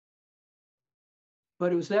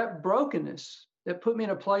 But it was that brokenness that put me in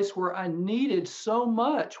a place where I needed so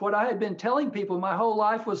much. What I had been telling people my whole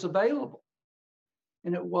life was available,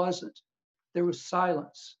 and it wasn't. There was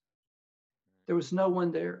silence. There was no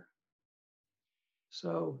one there.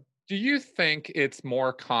 So, Do you think it's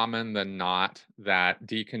more common than not that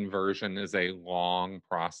deconversion is a long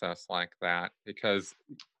process like that? Because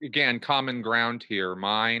again, common ground here,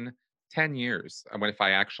 mine, 10 years. I mean, if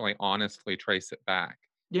I actually honestly trace it back.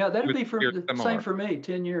 yeah, that'd be for You're the same similar. for me,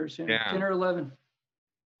 10 years, yeah, Yeah. 10 or 11.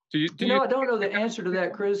 Do you I don't think know it's the answer to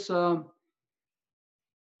that, Chris.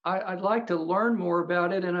 I'd like to learn more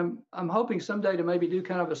about it, and I'm hoping someday to maybe do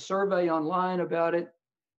kind of a survey online about it.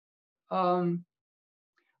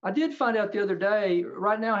 I did find out the other day.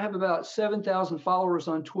 Right now, I have about 7,000 followers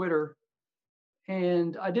on Twitter,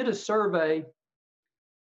 and I did a survey.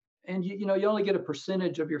 And you only get a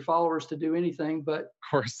percentage of your followers to do anything, but of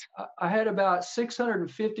course? I had about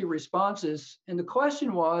 650 responses, and the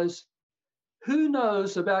question was, who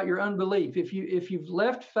knows about your unbelief? If you've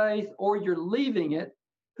left faith or you're leaving it,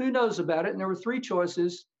 who knows about it? And there were three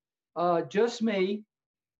choices: just me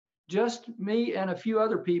and a few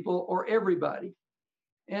other people, or everybody.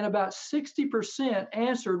 And about 60%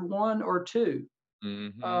 answered one or two,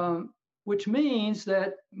 Mm-hmm. which means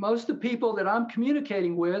that most of the people that I'm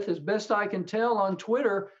communicating with, as best I can tell on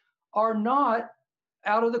Twitter, are not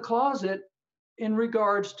out of the closet in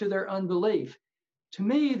regards to their unbelief. To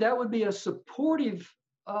me, that would be a some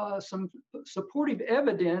supportive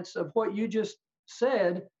evidence of what you just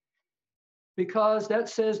said, because that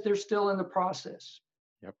says they're still in the process.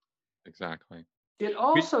 Yep, exactly. It We,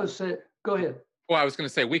 also said, go ahead. well, I was going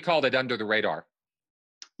to say we called it under the radar.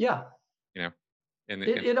 Yeah. You know,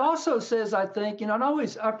 It also says, I think, and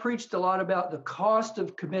I preached a lot about the cost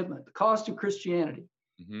of commitment, the cost of Christianity.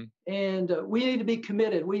 mm-hmm. And we need to be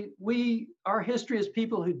committed. Our history is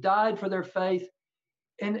people who died for their faith.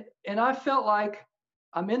 And I felt like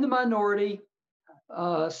I'm in the minority.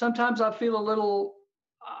 Sometimes I feel a little,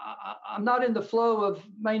 I'm not in the flow of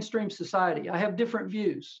mainstream society. I have different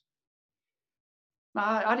views.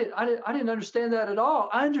 I didn't understand that at all.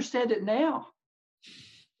 I understand it now,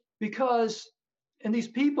 because, and these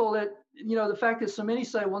people that, the fact that so many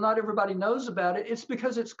say, well, not everybody knows about it, it's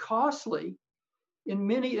because it's costly in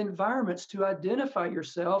many environments to identify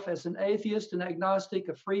yourself as an atheist, an agnostic,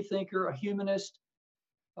 a free thinker, a humanist,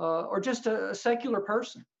 or just a secular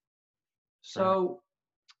person. So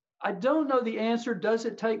I don't know the answer. Does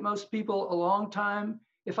it take most people a long time?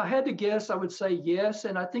 If I had to guess, I would say yes.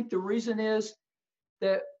 And I think the reason is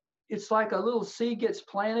that it's like a little seed gets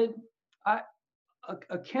planted.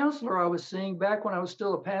 A counselor I was seeing back when I was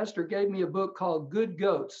still a pastor gave me a book called Good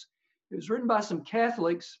Goats. It was written by some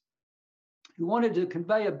Catholics who wanted to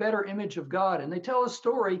convey a better image of God. And they tell a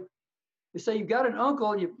story. They say, you've got an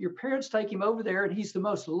uncle, your parents take him over there, and he's the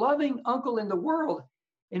most loving uncle in the world.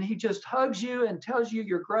 And he just hugs you and tells you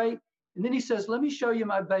you're great. And then he says, let me show you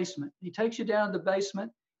my basement. He takes you down to the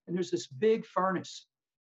basement, and there's this big furnace.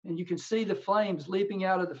 And you can see the flames leaping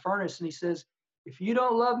out of the furnace. And he says, if you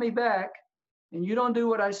don't love me back and you don't do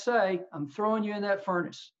what I say, I'm throwing you in that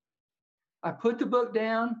furnace. I put the book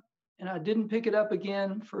down and I didn't pick it up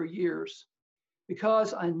again for years,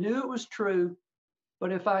 because I knew it was true.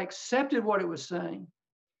 But if I accepted what it was saying,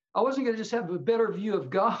 I wasn't going to just have a better view of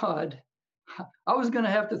God. I was going to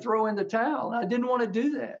have to throw in the towel. I didn't want to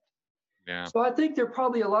do that. Yeah. So I think there are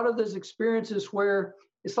probably a lot of those experiences where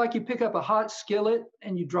it's like you pick up a hot skillet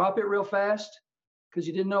and you drop it real fast because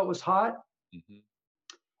you didn't know it was hot.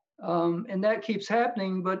 Mm-hmm. And that keeps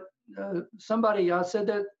happening. But I said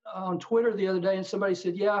that on Twitter the other day, and somebody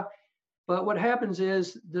said, yeah, but what happens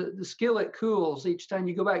is the skillet cools each time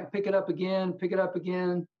you go back and pick it up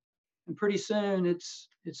again, and pretty soon it's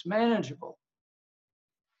manageable.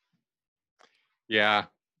 Yeah.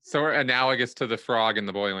 So we're analogous to the frog in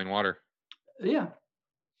the boiling water. Yeah,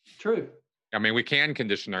 true. I mean, we can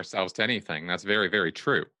condition ourselves to anything. That's very, very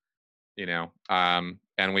true.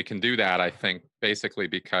 And we can do that, I think, basically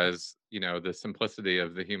because, the simplicity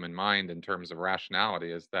of the human mind in terms of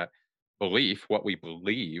rationality is that belief, what we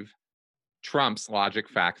believe, trumps logic,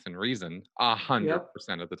 facts, and reason 100%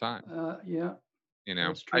 of the time. Yeah.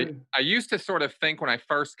 That's I true. used to sort of think when I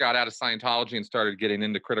first got out of Scientology and started getting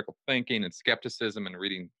into critical thinking and skepticism and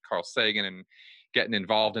reading Carl Sagan and getting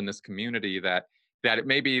involved in this community that it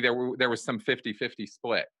maybe there was some 50-50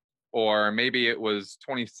 split, or maybe it was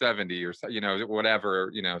 20-70 or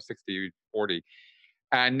whatever, 60-40.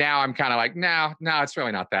 And now I'm kind of like, no, it's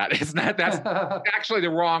really not that. It's not. That's actually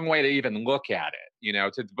the wrong way to even look at it.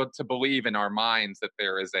 To believe in our minds that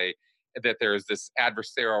there is this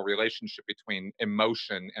adversarial relationship between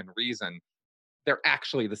emotion and reason. They're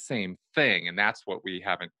actually the same thing, and that's what we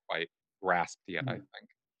haven't quite grasped yet, I think.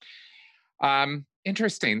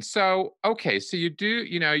 Interesting. So, okay, so you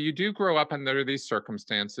do grow up under these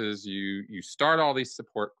circumstances. You start all these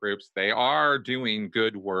support groups. They are doing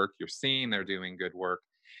good work. You're seeing they're doing good work.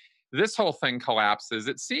 This whole thing collapses.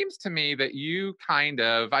 It seems to me that you kind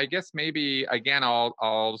of, I guess maybe again,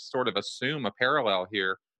 I'll sort of assume a parallel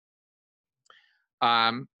here.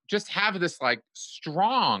 Just have this like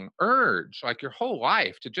strong urge, like your whole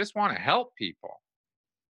life, to just want to help people.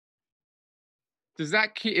 Do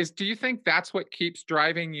you think that's what keeps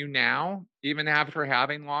driving you now, even after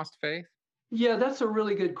having lost faith? Yeah, that's a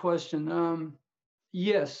really good question.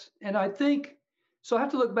 Yes. And I think, so I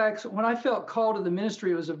have to look back. So when I felt called to the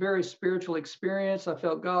ministry, it was a very spiritual experience. I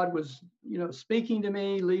felt God was, speaking to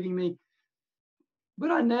me, leading me.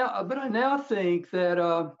 But I now think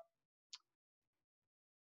that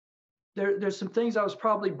there's some things I was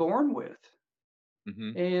probably born with.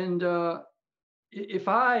 Mm-hmm. And if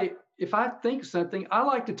I if I think something, I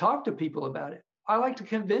like to talk to people about it. I like to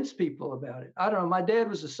convince people about it. I don't know. My dad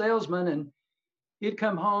was a salesman, and he'd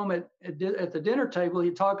come home at the dinner table.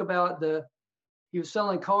 He'd talk about he was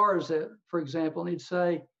selling cars, for example, and he'd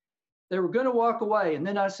say, they were going to walk away. And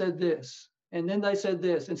then I said this, and then they said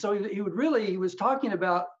this. And so he was talking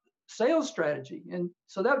about sales strategy. And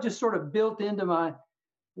so that just sort of built into my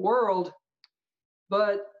world.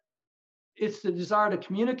 But it's the desire to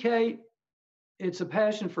communicate. It's a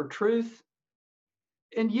passion for truth.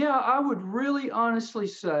 And yeah, I would really honestly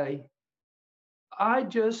say,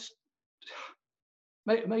 it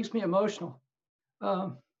makes me emotional.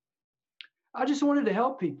 I just wanted to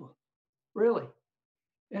help people, really.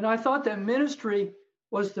 And I thought that ministry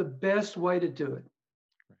was the best way to do it.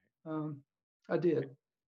 I did.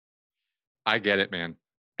 I get it, man.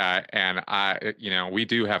 And we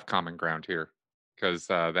do have common ground here, because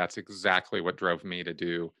that's exactly what drove me to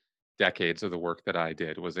do decades of the work that I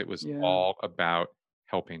did. It was Yeah. all about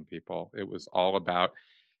helping people. It was all about,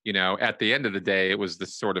 at the end of the day, it was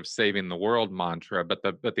this sort of saving the world mantra. But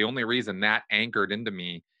the only reason that anchored into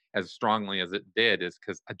me as strongly as it did is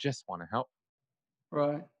because I just want to help.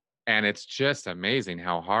 Right. And it's just amazing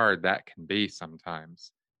how hard that can be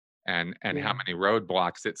sometimes, and how Yeah. many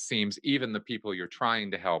roadblocks it seems even the people you're trying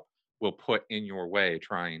to help will put in your way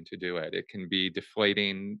trying to do it. It can be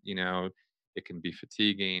deflating, it can be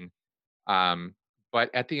fatiguing. Um,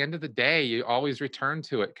 but at the end of the day, you always return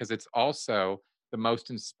to it because it's also the most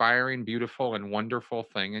inspiring, beautiful, and wonderful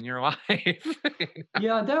thing in your life.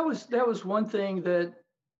 Yeah, that was one thing that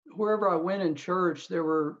wherever I went in church, there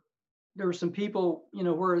were some people,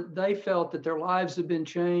 where they felt that their lives had been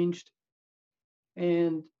changed,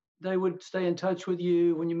 and they would stay in touch with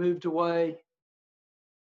you when you moved away.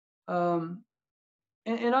 Um,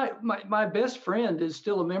 and my best friend is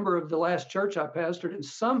still a member of the last church I pastored, and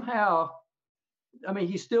somehow, I mean,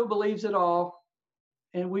 he still believes it all,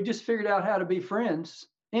 and we just figured out how to be friends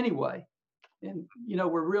anyway. And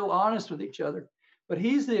we're real honest with each other, but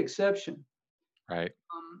he's the exception. Right.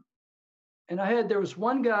 And there was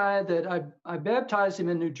one guy that I baptized him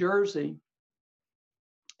in New Jersey,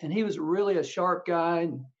 and he was really a sharp guy,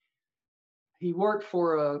 and he worked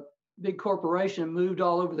for a big corporation and moved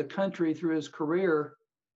all over the country through his career.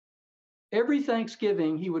 Every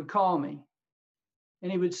Thanksgiving, he would call me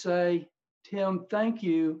and he would say, Tim, thank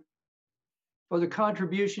you for the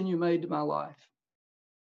contribution you made to my life.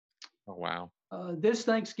 Oh, wow. This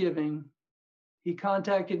Thanksgiving, he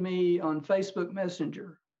contacted me on Facebook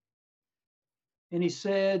Messenger, and he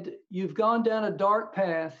said, you've gone down a dark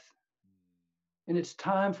path, and it's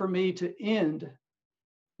time for me to end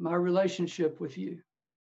my relationship with you.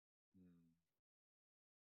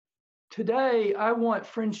 Today, I want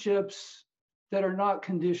friendships that are not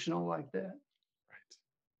conditional like that. Right.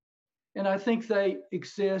 And I think they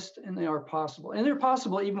exist and they are possible. And they're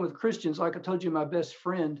possible even with Christians. Like I told you, my best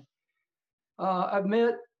friend.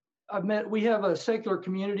 We have a secular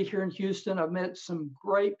community here in Houston. I've met some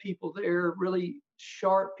great people there, really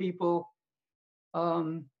sharp people.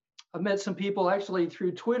 I've met some people actually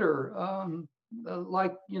through Twitter,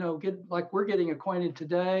 like we're getting acquainted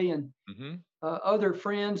today, and other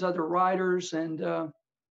friends, other writers, and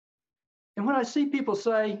when I see people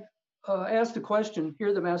say, ask the question,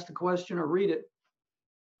 hear them ask the question or read it,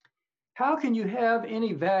 how can you have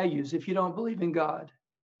any values if you don't believe in God?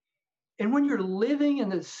 And when you're living in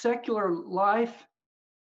the secular life,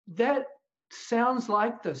 that sounds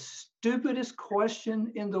like the stupidest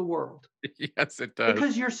question in the world. Yes, it does.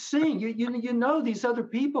 Because you're seeing, you know these other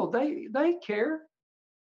people, they care.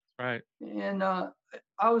 Right. And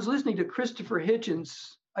I was listening to Christopher Hitchens.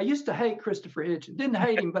 I used to hate Christopher Hitchens. Didn't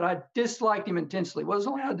hate him, but I disliked him intensely.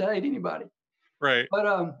 Wasn't allowed to hate anybody. Right.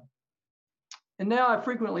 But and now I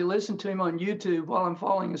frequently listen to him on YouTube while I'm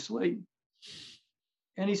falling asleep.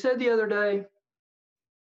 And he said the other day,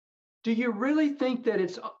 do you really think that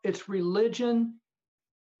it's religion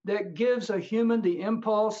that gives a human the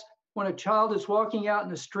impulse when a child is walking out in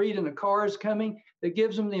the street and a car is coming, that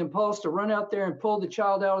gives them the impulse to run out there and pull the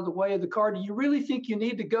child out of the way of the car? Do you really think you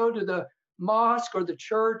need to go to the mosque or the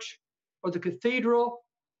church or the cathedral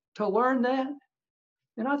to learn that?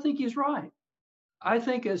 And I think he's right. I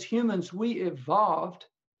think as humans, we evolved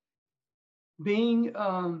being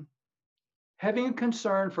having a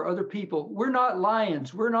concern for other people. We're not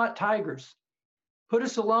lions. We're not tigers. Put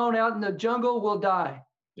us alone out in the jungle, we'll die.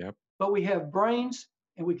 Yep. But we have brains,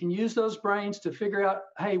 and we can use those brains to figure out,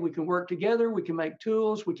 hey, we can work together. We can make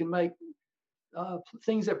tools. We can make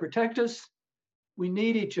things that protect us. We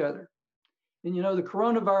need each other. And, the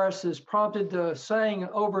coronavirus has prompted the saying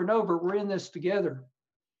over and over, we're in this together.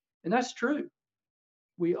 And that's true.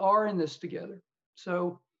 We are in this together.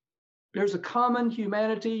 So There's a common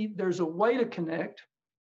humanity. There's a way to connect.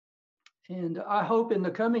 And I hope in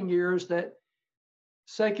the coming years that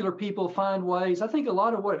secular people find ways. I think a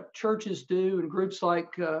lot of what churches do and groups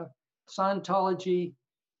like Scientology,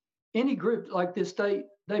 any group like this, they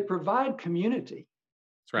provide community.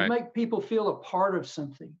 That's They right. make people feel a part of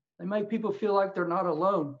something. They make people feel like they're not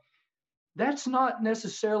alone. That's not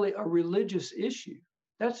necessarily a religious issue.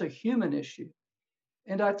 That's a human issue.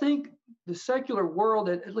 And I think the secular world,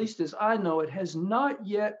 at least as I know it, has not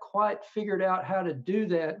yet quite figured out how to do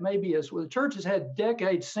that. Maybe as well, the church has had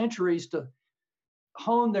decades, centuries to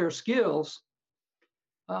hone their skills.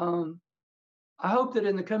 I hope that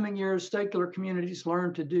in the coming years, secular communities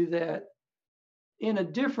learn to do that in a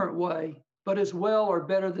different way, but as well or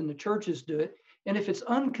better than the churches do it. And if it's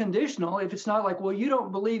unconditional, if it's not like, well, you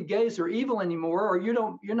don't believe gays are evil anymore, or you're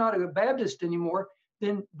not a Baptist anymore,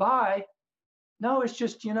 then bye. No, it's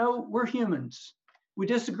just, we're humans. We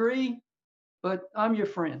disagree, but I'm your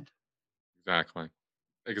friend. Exactly.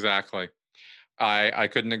 Exactly. I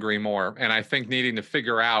couldn't agree more. And I think needing to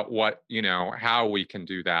figure out how we can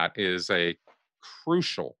do that is a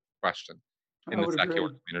crucial question I in the would secular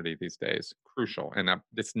agree. community these days. Crucial. And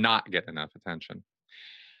it's not getting enough attention.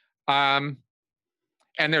 Um,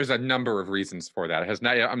 and there's a number of reasons for that. It has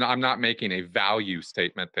not, I'm not making a value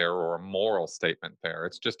statement there or a moral statement there.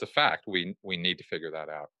 It's just a fact. We need to figure that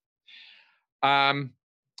out.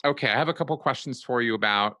 Okay, I have a couple questions for you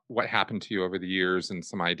about what happened to you over the years and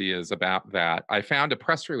some ideas about that. I found a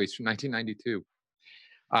press release from 1992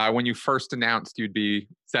 when you first announced you'd be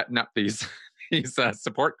setting up these these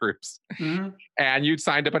support groups, Mm-hmm. and you'd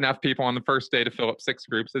signed up enough people on the first day to fill up 6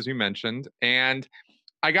 groups, as you mentioned. And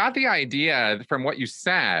I got the idea from what you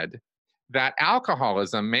said that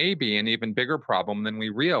alcoholism may be an even bigger problem than we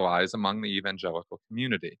realize among the evangelical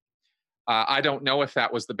community. I don't know if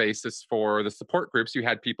that was the basis for the support groups. You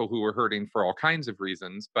had people who were hurting for all kinds of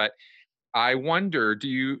reasons, but I wonder, do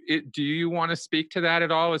you want to speak to that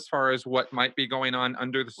at all as far as what might be going on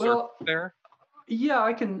under the surface Well, there? yeah,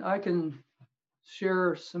 I can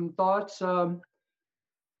share some thoughts.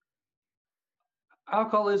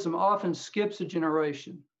 Alcoholism often skips a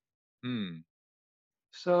generation. Hmm.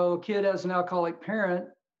 So a kid has an alcoholic parent,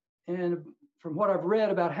 and from what I've read,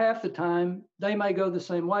 about half the time they may go the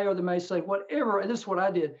same way, or they may say, "Whatever." And this is what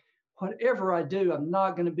I did. Whatever I do, I'm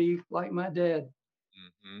not going to be like my dad.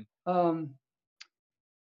 Hmm. Um,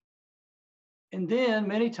 and then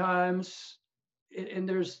many times, and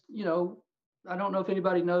there's, I don't know if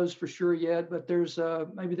anybody knows for sure yet, but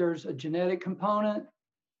maybe there's a genetic component.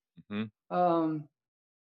 Hmm. Um,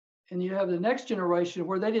 and you have the next generation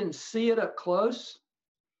where they didn't see it up close,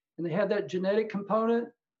 and they have that genetic component.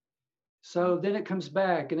 So then it comes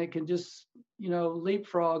back and it can just,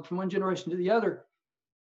 leapfrog from one generation to the other.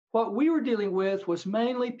 What we were dealing with was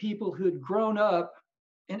mainly people who had grown up.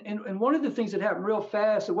 And one of the things that happened real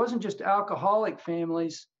fast, it wasn't just alcoholic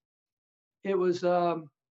families. It was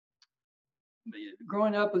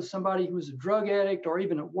growing up with somebody who was a drug addict or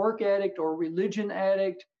even a work addict or a religion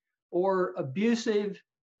addict or abusive.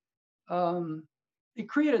 It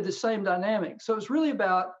created the same dynamic. So it's really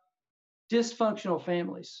about dysfunctional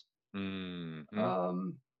families. Hmm.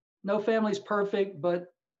 Um, no family's perfect, but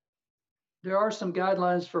there are some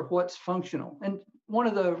guidelines for what's functional. And one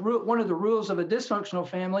of the rules of a dysfunctional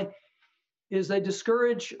family is they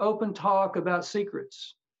discourage open talk about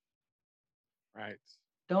secrets. Right.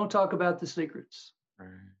 Don't talk about the secrets.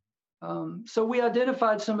 Right. So we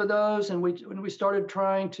identified some of those, and when we started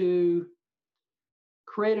trying to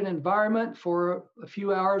create an environment for a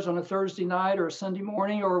few hours on a Thursday night or a Sunday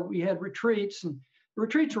morning, or we had retreats, and the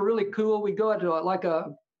retreats were really cool. We go out to like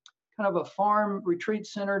a kind of a farm retreat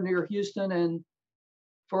center near Houston, and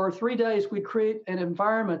for 3 days we'd create an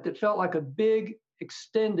environment that felt like a big,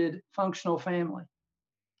 extended, functional family,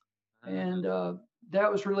 and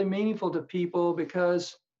that was really meaningful to people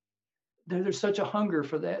because there's such a hunger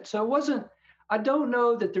for that. So it wasn't. I don't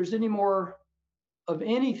know that there's any more of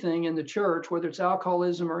anything in the church, whether it's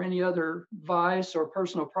alcoholism or any other vice or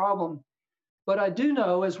personal problem. But I do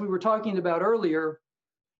know, as we were talking about earlier,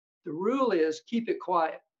 the rule is keep it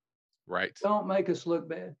quiet. Right. Don't make us look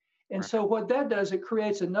bad. And Right. so what that does, it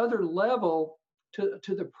creates another level to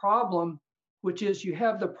the problem, which is you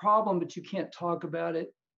have the problem, but you can't talk about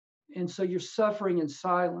it. And so you're suffering in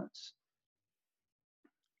silence.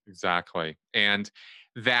 Exactly. And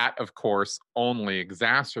that, of course, only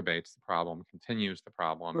exacerbates the problem, continues the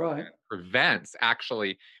problem, Right. and prevents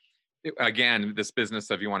actually, again, this business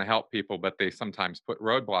of you want to help people, but they sometimes put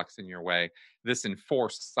roadblocks in your way. This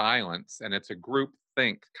enforced silence, and it's a group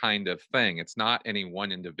think kind of thing. It's not any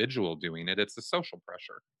one individual doing it, it's a social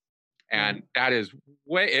pressure. And that is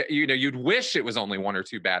way, you'd wish it was only one or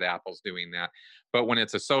two bad apples doing that. But when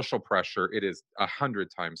it's a social pressure, it is 100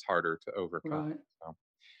 times harder to overcome. Right. So,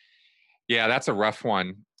 yeah, that's a rough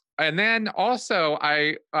one. And then also,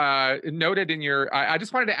 I noted in your, I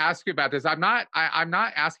just wanted to ask you about this. I'm not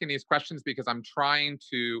asking these questions because I'm trying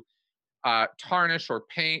to tarnish or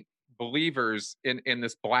paint believers in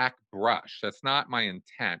this black brush. That's not my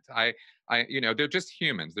intent. They're just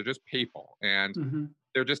humans. They're just people, and Mm-hmm.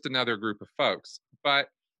 they're just another group of folks. But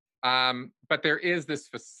there is this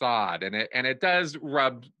facade, and it does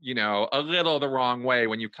rub a little the wrong way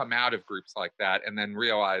when you come out of groups like that and then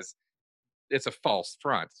realize it's a false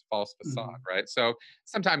front, false facade, Mm-hmm. right? So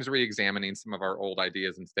sometimes re-examining some of our old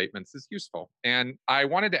ideas and statements is useful. And I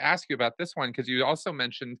wanted to ask you about this one because you also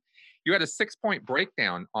mentioned you had a 6-point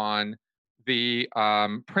breakdown on the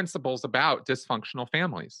principles about dysfunctional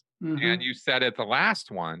families. And Mm-hmm. you said at the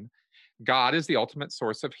last one, God is the ultimate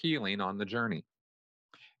source of healing on the journey.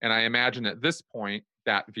 And I imagine at this point,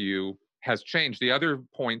 that view has changed. The other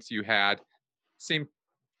points you had seem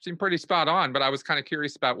pretty spot on, but I was kind of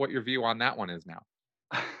curious about what your view on that one is now.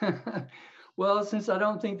 Well, since I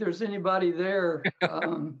don't think there's anybody there,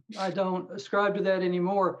 I don't ascribe to that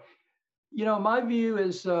anymore. My view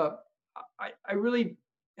is I really,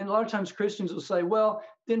 and a lot of times Christians will say, well,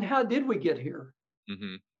 then how did we get here?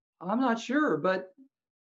 Mm-hmm. I'm not sure, but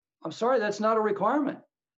I'm sorry, that's not a requirement.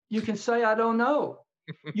 You can say, I don't know.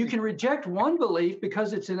 You can reject one belief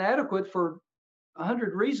because it's inadequate for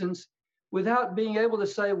 100 reasons without being able to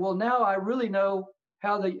say, well, now I really know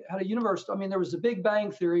how the universe, I mean, there was the Big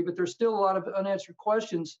Bang theory, but there's still a lot of unanswered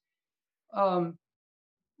questions. But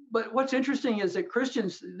what's interesting is that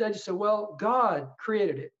Christians, they just say, well, God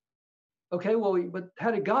created it. Okay, well, but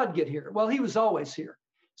how did God get here? Well, he was always here.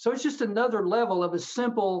 So it's just another level of a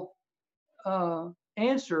simple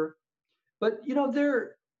answer. But,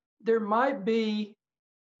 there might be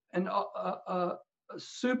a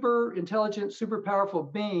super intelligent, super powerful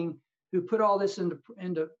being who put all this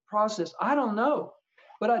into process. I don't know,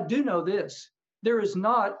 but I do know this: there is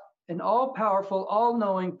not an all-powerful,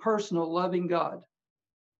 all-knowing, personal, loving God.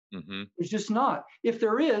 Mm-hmm. There's just not. If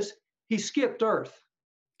there is, he skipped Earth.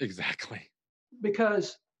 Exactly.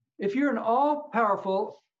 Because if you're an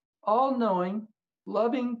all-powerful, all-knowing,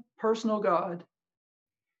 loving, personal God,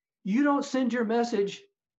 you don't send your message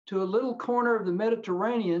to a little corner of the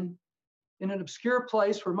Mediterranean in an obscure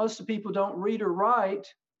place where most of the people don't read or write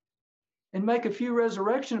and make a few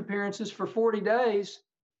resurrection appearances for 40 days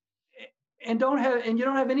and you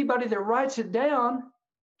don't have anybody that writes it down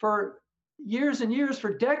for years and years,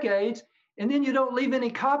 for decades, and then you don't leave any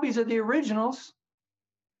copies of the originals.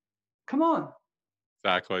 Come on.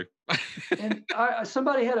 Exactly. And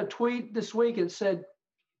somebody had a tweet this week that said,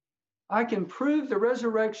 I can prove the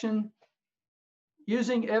resurrection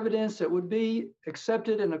using evidence that would be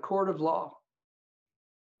accepted in a court of law.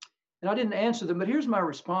 And I didn't answer them, but here's my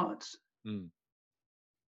response.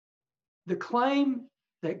 The claim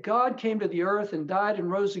that God came to the earth and died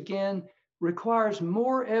and rose again requires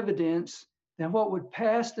more evidence than what would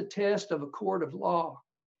pass the test of a court of law.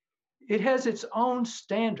 It has its own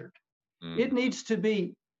standard. It needs to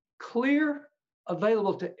be clear,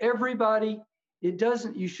 available to everybody.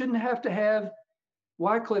 You shouldn't have to have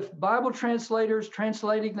Wycliffe Bible translators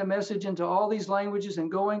translating the message into all these languages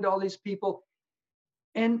and going to all these people.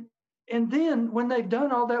 And then when they've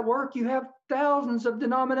done all that work, you have thousands of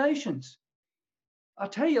denominations. I'll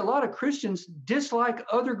tell you, a lot of Christians dislike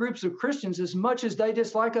other groups of Christians as much as they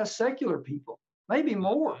dislike us secular people, maybe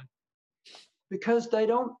more, because they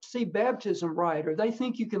don't see baptism right, or they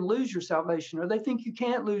think you can lose your salvation, or they think you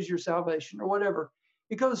can't lose your salvation, or whatever.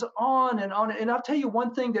 It goes on and on. And I'll tell you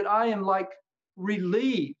one thing that I am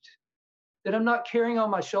relieved that I'm not carrying on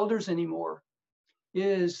my shoulders anymore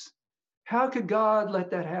is, how could God let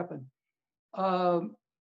that happen?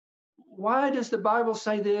 Why does the Bible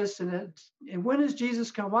say this? And when is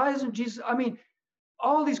Jesus come? Why isn't Jesus? I mean,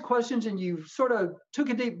 all these questions, and you sort of took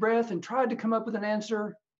a deep breath and tried to come up with an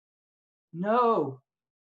answer. No,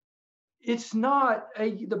 it's not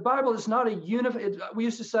the Bible is not a we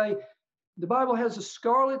used to say the Bible has a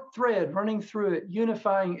scarlet thread running through it,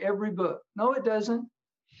 unifying every book. No, it doesn't.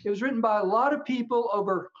 It was written by a lot of people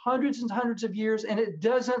over hundreds and hundreds of years, and it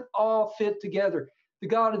doesn't all fit together. The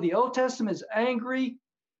God of the Old Testament is angry,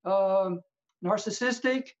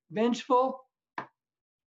 narcissistic, vengeful.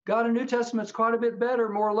 God in the New Testament is quite a bit better,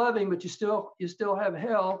 more loving, but you still have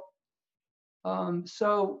hell.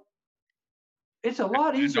 So it's a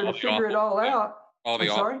lot easier to figure it all out. All the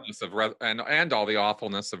awfulness of and all the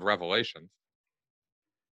awfulness of Revelations.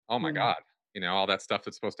 Oh my God. All that stuff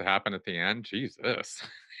that's supposed to happen at the end. Jesus.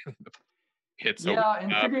 a Yeah,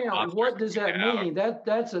 and web figuring of out monsters what that does we that have. mean,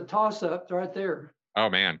 that's a toss-up right there. Oh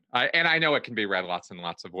man, I know it can be read lots and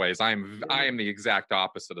lots of ways. I Yeah. am the exact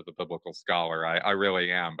opposite of the biblical scholar. I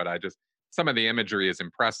really am. But I just, some of the imagery is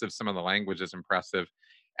impressive, some of the language is impressive,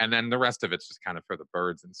 and then the rest of it's just kind of for the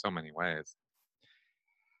birds in so many ways.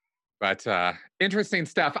 But interesting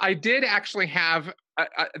stuff. I did actually have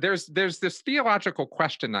there's this theological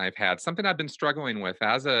question I've had, something I've been struggling with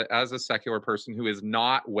as a secular person who is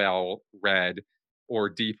not well read or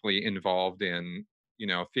deeply involved in,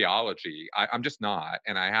 theology. I'm just not,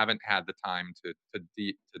 and I haven't had the time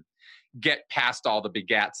to get past all the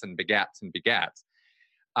begats and begats and begats.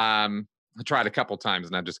 I tried a couple times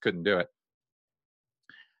and I just couldn't do it.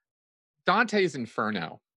 Dante's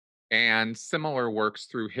Inferno and similar works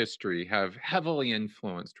through history have heavily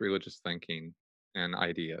influenced religious thinking and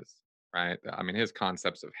ideas, right? I mean, his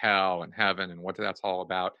concepts of hell and heaven and what that's all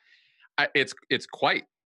about. It's quite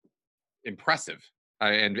impressive,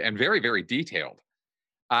 and very very detailed.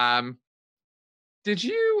 Um, did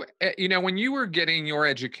you, when you were getting your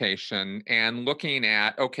education and looking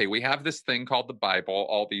at, okay, we have this thing called the Bible,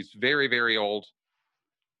 all these very very old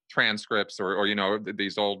transcripts, or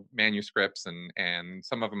these old manuscripts, and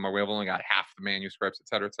some of them are, we've only got half the manuscripts, et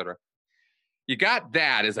cetera, et cetera. You got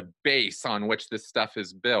that as a base on which this stuff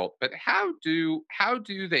is built, but how do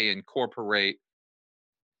they incorporate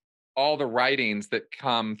all the writings that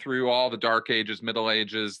come through all the dark ages, middle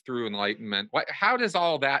ages, through enlightenment? How does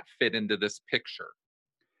all that fit into this picture?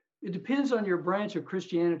 It depends on your branch of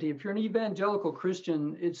Christianity. If you're an evangelical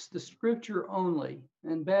Christian, it's the scripture only,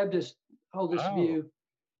 and Baptists hold this Oh, view.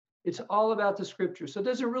 It's all about the scripture. So it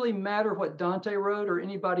doesn't really matter what Dante wrote or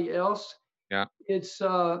anybody else. yeah. It's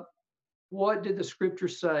what did the scripture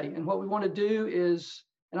say? And what we want to do is,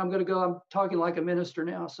 and I'm talking like a minister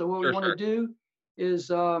now. So what we Sure, want to sure. do is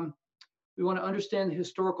we want to understand the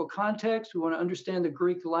historical context. We want to understand the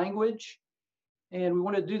Greek language. And we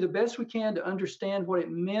want to do the best we can to understand what it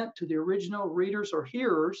meant to the original readers or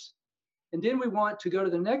hearers. And then we want to go to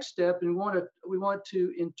the next step, and we want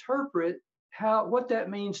to interpret what that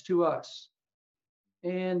means to us.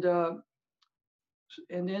 And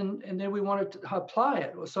then we want to apply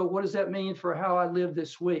it. So what does that mean for how I live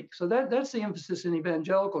this week? So that's the emphasis in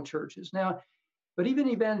evangelical churches. Now, but even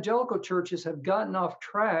evangelical churches have gotten off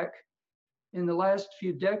track in the last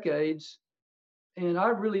few decades, and I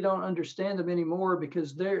really don't understand them anymore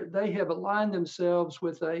because they have aligned themselves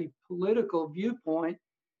with a political viewpoint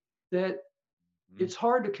that Mhm. it's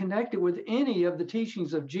hard to connect it with any of the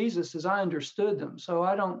teachings of Jesus as I understood them. So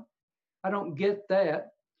I don't get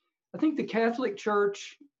that. I think the Catholic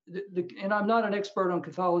Church, and I'm not an expert on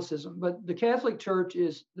Catholicism, but the Catholic Church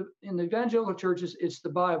in the evangelical churches, it's the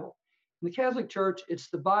Bible. In the Catholic Church, it's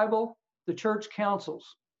the Bible, the church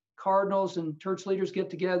councils, cardinals and church leaders get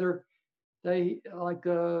together. They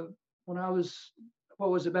when I was,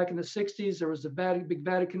 what was it, back in the 60s, there was the big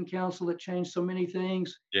Vatican Council that changed so many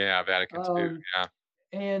things. Yeah, Vatican II. Um, Yeah.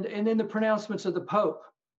 and then the pronouncements of the Pope.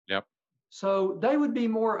 Yep. So they would be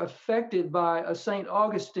more affected by a St.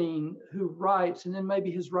 Augustine who writes, and then maybe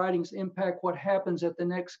his writings impact what happens at the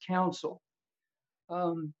next council.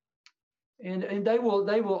 Um, and they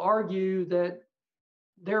will argue that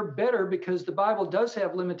they're better because the Bible does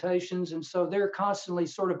have limitations, and so they're constantly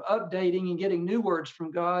sort of updating and getting new words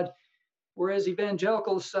from God. Whereas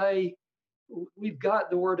evangelicals say, we've got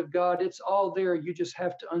the Word of God; it's all there. You just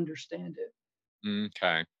have to understand it.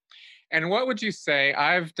 Okay. And what would you say?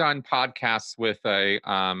 I've done podcasts with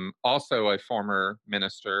also a former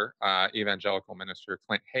minister, evangelical minister,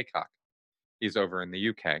 Clint Haycock. He's over in the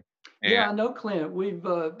UK, Yeah, and I know Clint. We've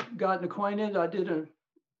gotten acquainted. I did an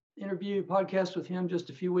interview podcast with him just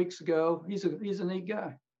a few weeks ago. He's a neat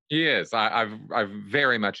guy. he is. I've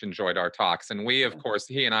very much enjoyed our talks, and we, of Yeah. course,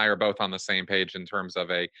 he and I are both on the same page in terms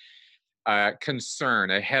of a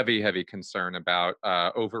concern, a heavy, heavy concern about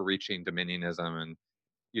overreaching dominionism and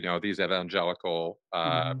these evangelical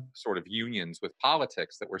Mhm. sort of unions with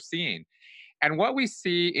politics that we're seeing. And what we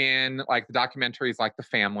see in like the documentaries like The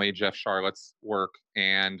Family, Jeff Charlotte's work,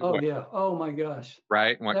 and Oh what, yeah. Oh my gosh.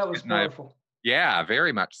 right, and what That was Clint and I have, powerful. yeah,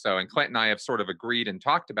 very much so. And Clint and I have sort of agreed and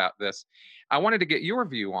talked about this. I wanted to get your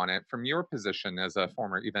view on it from your position as a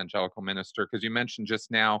former evangelical minister, because you mentioned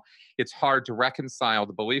just now it's hard to reconcile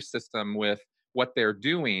the belief system with what they're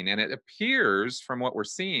doing. And it appears from what we're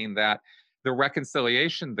seeing that the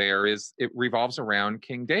reconciliation there is it revolves around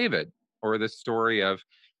King David, or the story of,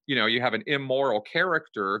 you have an immoral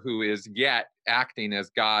character who is yet acting as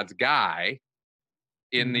God's guy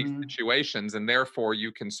in these Hmm. situations, and therefore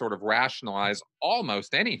you can sort of rationalize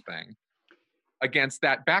almost anything against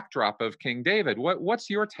that backdrop of King David. What's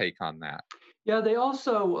your take on that? Yeah, they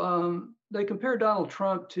also they compare Donald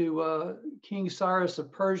Trump to King Cyrus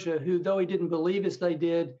of Persia, who, though he didn't believe as they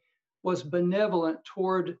did, was benevolent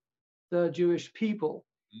toward the Jewish people.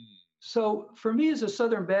 Mm. So for me as a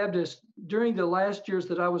Southern Baptist, during the last years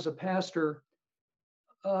that I was a pastor,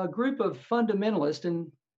 a group of fundamentalists,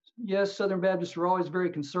 and yes, Southern Baptists were always very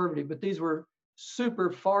conservative, but these were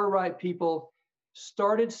super far right people,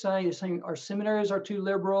 started saying our seminaries are too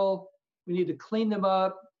liberal. We need to clean them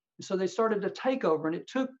up. And so they started to take over. And it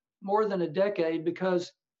took more than a decade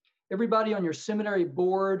because everybody on your seminary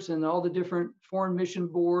boards and all the different foreign mission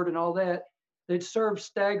board and all that, they'd serve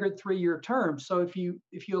staggered 3-year terms. So if you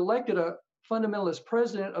elected a fundamentalist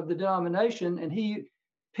president of the denomination and he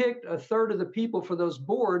picked a third of the people for those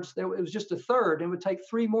boards, it was just a third. And it would take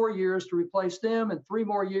 3 more years to replace them and 3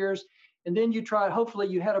 more years. And then you tried, hopefully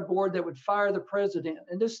you had a board that would fire the president.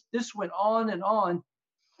 And this went on and on.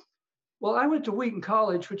 Well, I went to Wheaton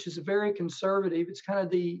College, which is very conservative. It's kind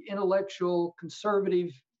of the intellectual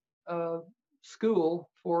conservative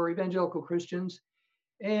school for evangelical Christians.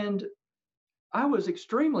 And I was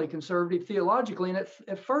extremely conservative theologically. And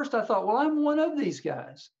at first I thought, well, I'm one of these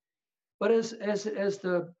guys. But as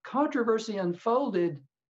the controversy unfolded,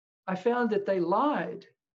 I found that they lied.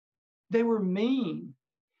 They were mean.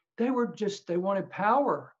 They wanted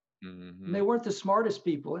power. Mm-hmm. And they weren't the smartest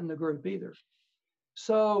people in the group either.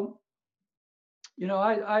 So,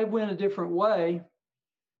 I went a different way.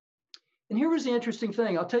 And here was the interesting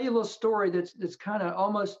thing. I'll tell you a little story that's kind of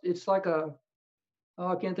almost, it's like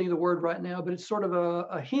I can't think of the word right now, but it's sort of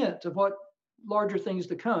a hint of what larger things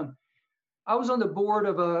to come. I was on the board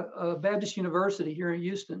of a Baptist university here in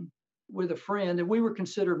Houston with a friend, and we were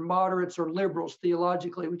considered moderates or liberals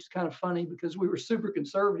theologically, which is kind of funny because we were super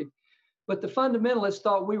conservative. But the fundamentalists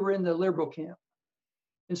thought we were in the liberal camp.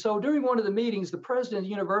 And so during one of the meetings, the president of the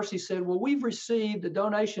university said, well, we've received a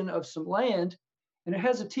donation of some land, and it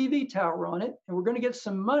has a TV tower on it, and we're going to get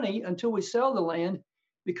some money until we sell the land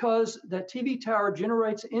because that TV tower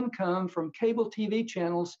generates income from cable TV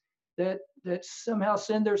channels that somehow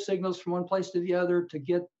send their signals from one place to the other to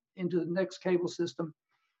get into the next cable system.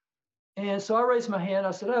 And so I raised my hand.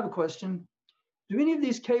 I said, I have a question. Do any of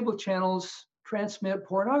these cable channels transmit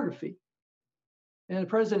pornography? And the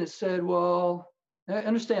president said, well, I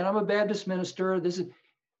understand, I'm a Baptist minister. This is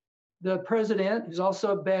the president, who's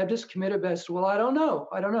also a Baptist, committed Baptist. Well, I don't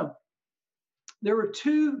know. There were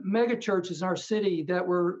 2 mega churches in our city that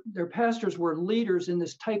their pastors were leaders in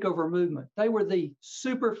this takeover movement. They were the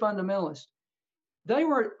super fundamentalists.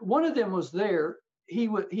 One of them was there. He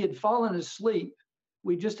had fallen asleep.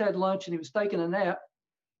 We just had lunch and he was taking a nap.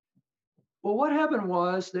 Well, what happened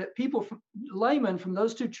was that laymen from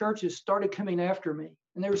those 2 churches started coming after me.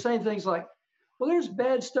 And they were saying things like, well, there's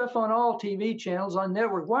bad stuff on all TV channels on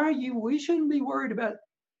network. We shouldn't be worried about it.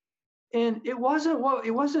 And it wasn't what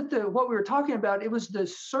we were talking about. It was the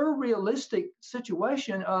surrealistic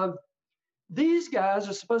situation of these guys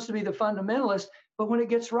are supposed to be the fundamentalists, but when it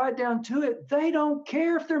gets right down to it, they don't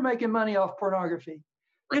care if they're making money off pornography.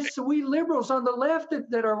 Right. It's we liberals on the left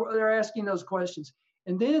that are asking those questions.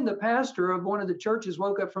 And then the pastor of one of the churches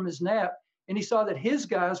woke up from his nap and he saw that his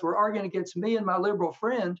guys were arguing against me and my liberal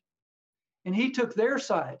friend, and he took their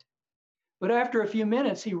side. But after a few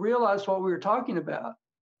minutes, he realized what we were talking about.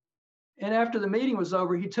 And after the meeting was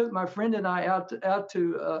over, he took my friend and I out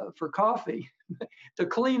for coffee to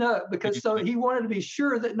clean up because so he wanted to be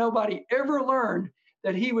sure that nobody ever learned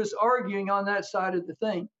that he was arguing on that side of the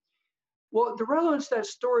thing. Well, the relevance of that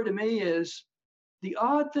story to me is the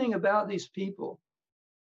odd thing about these people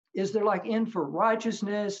is they're like in for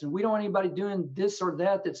righteousness and we don't want anybody doing this or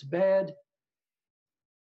that that's bad.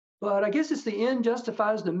 But I guess it's the end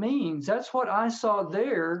justifies the means. That's what I saw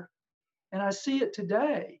there, and I see it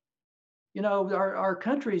today. Our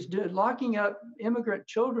country's locking up immigrant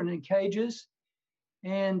children in cages,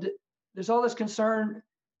 and there's all this concern,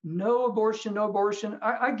 no abortion, no abortion.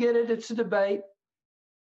 I get it, it's a debate,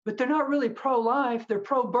 but they're not really pro-life, they're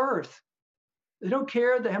pro-birth. They don't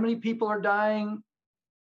care how many people are dying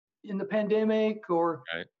in the pandemic or,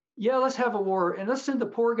 right. Yeah, let's have a war, and let's send the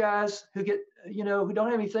poor guys who get, who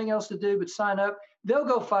don't have anything else to do but sign up. They'll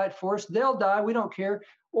go fight for us, they'll die, we don't care.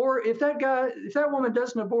 Or if that woman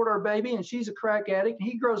doesn't abort our baby and she's a crack addict and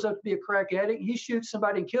he grows up to be a crack addict, he shoots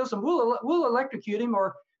somebody and kills him, we'll electrocute him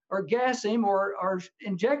or gas him or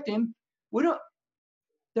inject him.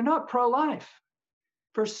 They're not pro-life.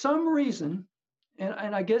 For some reason,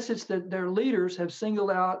 and I guess it's that their leaders have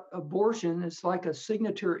singled out abortion as like a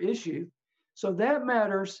signature issue. So that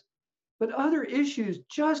matters, but other issues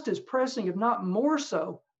just as pressing, if not more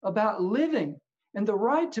so, about living and the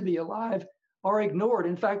right to be alive are ignored.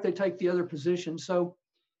 In fact, they take the other position. So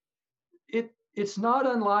it's not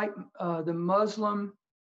unlike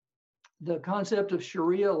the concept of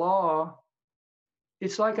Sharia law.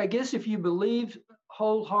 It's like, I guess, if you believe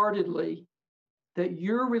wholeheartedly that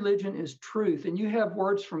your religion is truth and you have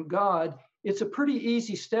words from God, it's a pretty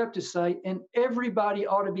easy step to say, and everybody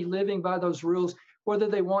ought to be living by those rules, whether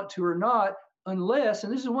they want to or not, unless,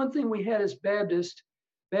 and this is one thing we had as Baptists,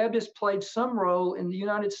 Baptists played some role in the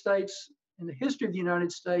United States, in the history of the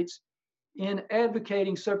United States, in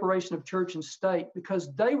advocating separation of church and state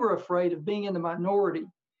because they were afraid of being in the minority.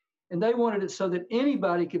 And they wanted it so that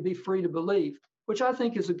anybody could be free to believe, which I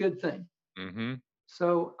think is a good thing. Mm-hmm.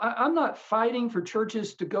 So I'm not fighting for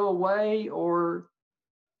churches to go away, or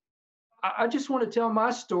I just want to tell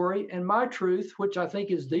my story and my truth, which I think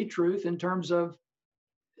is the truth in terms of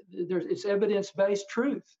it's evidence-based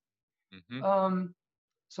truth. Mm-hmm.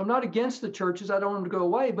 So I'm not against the churches. I don't want them to go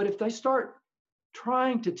away. But if they start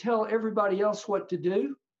trying to tell everybody else what to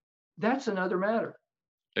do, that's another matter.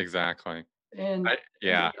 Exactly. And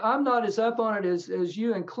yeah. I'm not as up on it as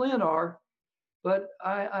you and Clint are, but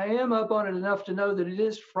I am up on it enough to know that it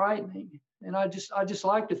is frightening. And I just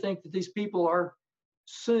like to think that these people are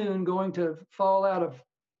soon going to fall out of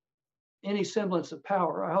any semblance of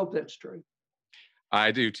power. I hope that's true.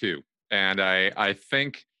 I do too. And I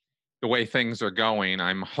think the way things are going,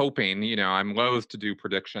 I'm hoping, I'm loath to do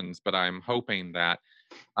predictions, but I'm hoping that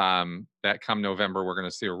that come November, we're going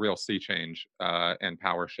to see a real sea change and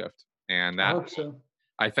power shift. And I that, hope so.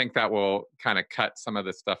 I think that will kind of cut some of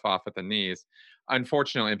this stuff off at the knees.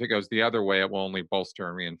 Unfortunately, if it goes the other way, it will only bolster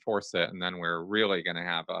and reinforce it. And then we're really going to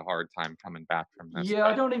have a hard time coming back from this. Yeah,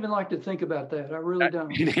 I don't even like to think about that. I really don't.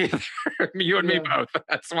 Me neither. You and me both.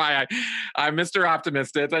 That's why I'm Mr.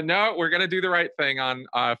 Optimistic. I know we're going to do the right thing on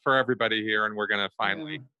for everybody here, and we're going to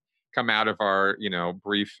finally come out of our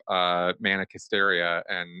brief manic hysteria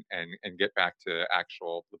and get back to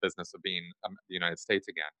the business of being the United States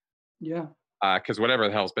again. Yeah. Because whatever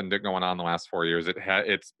the hell's been going on the last 4 years,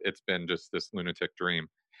 it's been just this lunatic dream.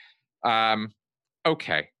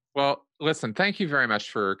 Okay. Well, listen, thank you very much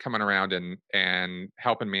for coming around and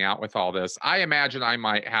helping me out with all this. I imagine I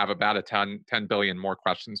might have about 10 billion more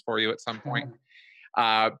questions for you at some point,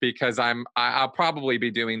 because I'll probably be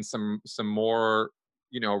doing some more,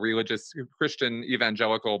 religious, Christian,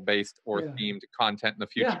 evangelical based or themed content in the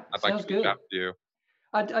future. Yeah, I'd like to do that with you.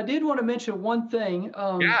 I did want to mention one thing.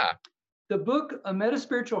 The book, A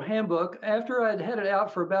Metaspiritual Handbook, after I'd had it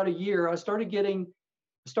out for about a year, I started kind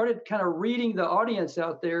of reading the audience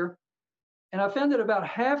out there. And I found that about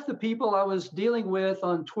half the people I was dealing with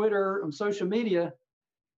on Twitter, on social media,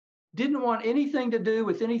 didn't want anything to do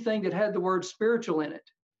with anything that had the word spiritual in it.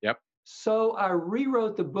 Yep. So I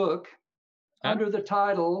rewrote the book under the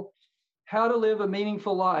title, How to Live a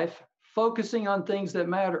Meaningful Life, Focusing on Things That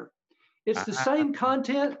Matter. It's the same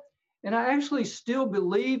content. And I actually still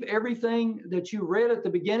believe everything that you read at the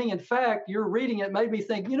beginning. In fact, your reading it made me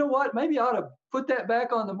think, you know what, maybe I ought to put that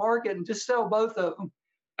back on the market and just sell both of them.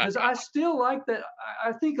 Because I still like that.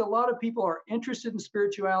 I think a lot of people are interested in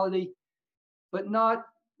spirituality, but not,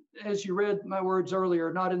 as you read my words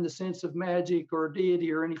earlier, not in the sense of magic or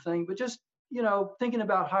deity or anything, but just, thinking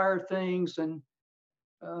about higher things and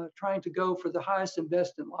trying to go for the highest and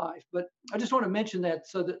best in life. But I just want to mention that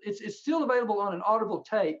so that it's still available on an Audible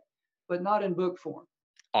tape, but not in book form.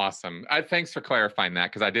 Awesome. Thanks for clarifying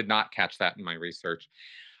that, because I did not catch that in my research.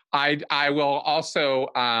 I will also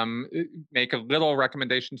make a little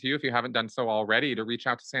recommendation to you, if you haven't done so already, to reach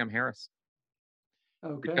out to Sam Harris.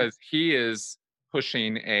 Okay. Because he is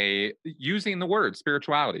pushing using the word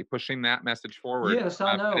spirituality, pushing that message forward. Yes,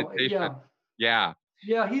 I know. Meditation. Yeah.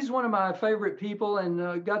 Yeah, he's one of my favorite people,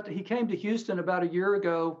 and he came to Houston about a year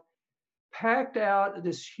ago, packed out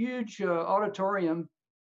this huge auditorium.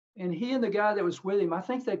 And he and the guy that was with him, I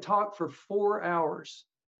think they talked for 4 hours.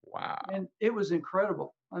 Wow. And it was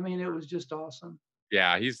incredible. I mean, it was just awesome.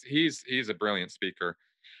 Yeah, he's a brilliant speaker.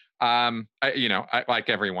 Like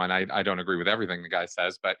everyone, I don't agree with everything the guy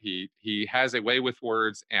says, but he has a way with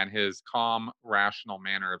words, and his calm, rational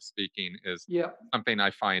manner of speaking is something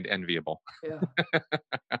I find enviable. Yeah.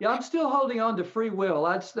 Yeah, I'm still holding on to free will.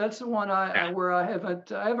 That's the one where I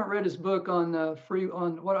haven't read his book on I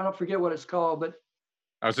don't forget what it's called, but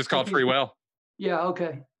I was just called Free Will. Yeah.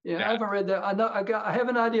 Okay. Yeah, I haven't read that. I have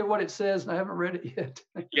an idea what it says, and I haven't read it yet.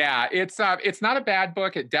 Yeah, it's not a bad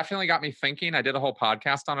book. It definitely got me thinking. I did a whole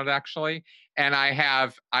podcast on it, actually, and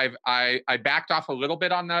I backed off a little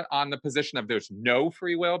bit on the position of there's no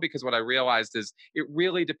free will, because what I realized is it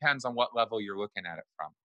really depends on what level you're looking at it from.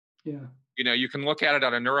 Yeah. You can look at it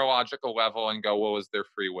at a neurological level and go, well, is there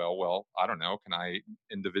free will? Well, I don't know. Can I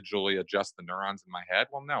individually adjust the neurons in my head?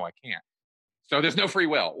 Well, no, I can't. So there's no free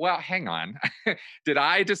will. Well, hang on. Did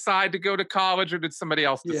I decide to go to college or did somebody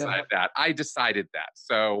else Yeah. decide that? I decided that.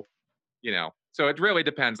 So, so it really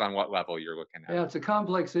depends on what level you're looking at. Yeah, it's a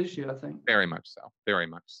complex issue, I think. Very much so. Very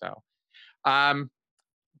much so. Um,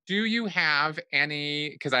 do you have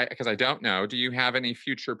any, because I don't know, do you have any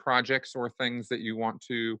future projects or things that you want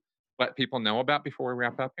to let people know about before we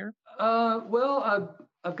wrap up here? Well,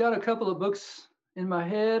 I've got a couple of books in my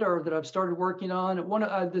head or that I've started working on.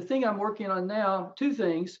 The thing I'm working on now, two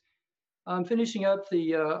things. I'm finishing up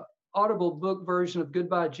the Audible book version of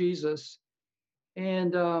Goodbye Jesus,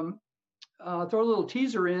 and throw a little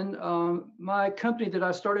teaser in. My company that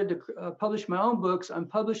I started to publish my own books, I'm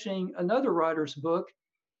publishing another writer's book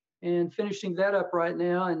and finishing that up right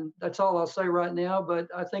now. And that's all I'll say right now, but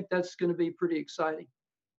I think that's going to be pretty exciting.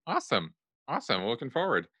 Awesome. Awesome. Looking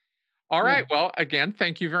forward. All Yeah. right. Well, again,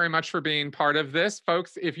 thank you very much for being part of this.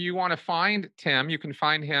 Folks, if you want to find Tim, you can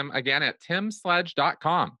find him again at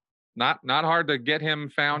timsledge.com. Not hard to get him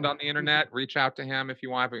found on the internet. Reach out to him if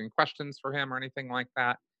you have any questions for him or anything like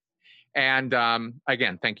that. And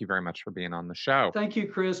again, thank you very much for being on the show. Thank you,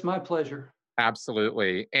 Chris. My pleasure.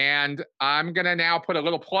 Absolutely. And I'm going to now put a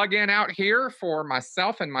little plug in out here for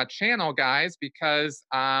myself and my channel, guys, because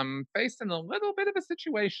I'm facing a little bit of a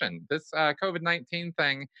situation. This COVID-19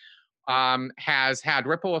 thing has had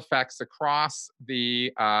ripple effects across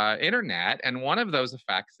the internet. And one of those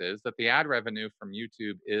effects is that the ad revenue from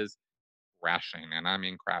YouTube is crashing, and I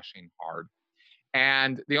mean crashing hard.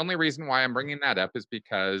 And the only reason why I'm bringing that up is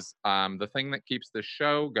because the thing that keeps the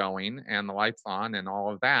show going and the lights on and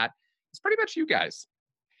all of that is pretty much you guys.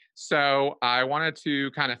 So I wanted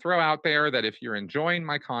to kind of throw out there that if you're enjoying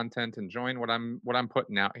my content, enjoying what I'm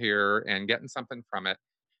putting out here and getting something from it,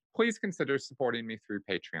 please consider supporting me through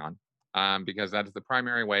Patreon, because that is the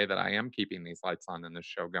primary way that I am keeping these lights on and this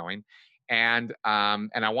show going. And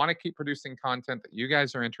I want to keep producing content that you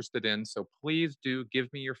guys are interested in. So please do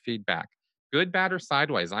give me your feedback, good, bad, or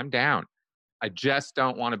sideways. I'm down. I just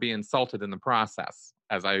don't want to be insulted in the process,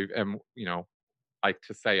 as I am, like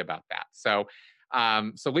to say about that. So,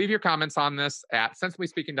 so leave your comments on this at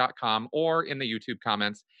sensiblyspeaking.com or in the YouTube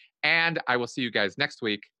comments. And I will see you guys next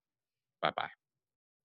week. Bye bye.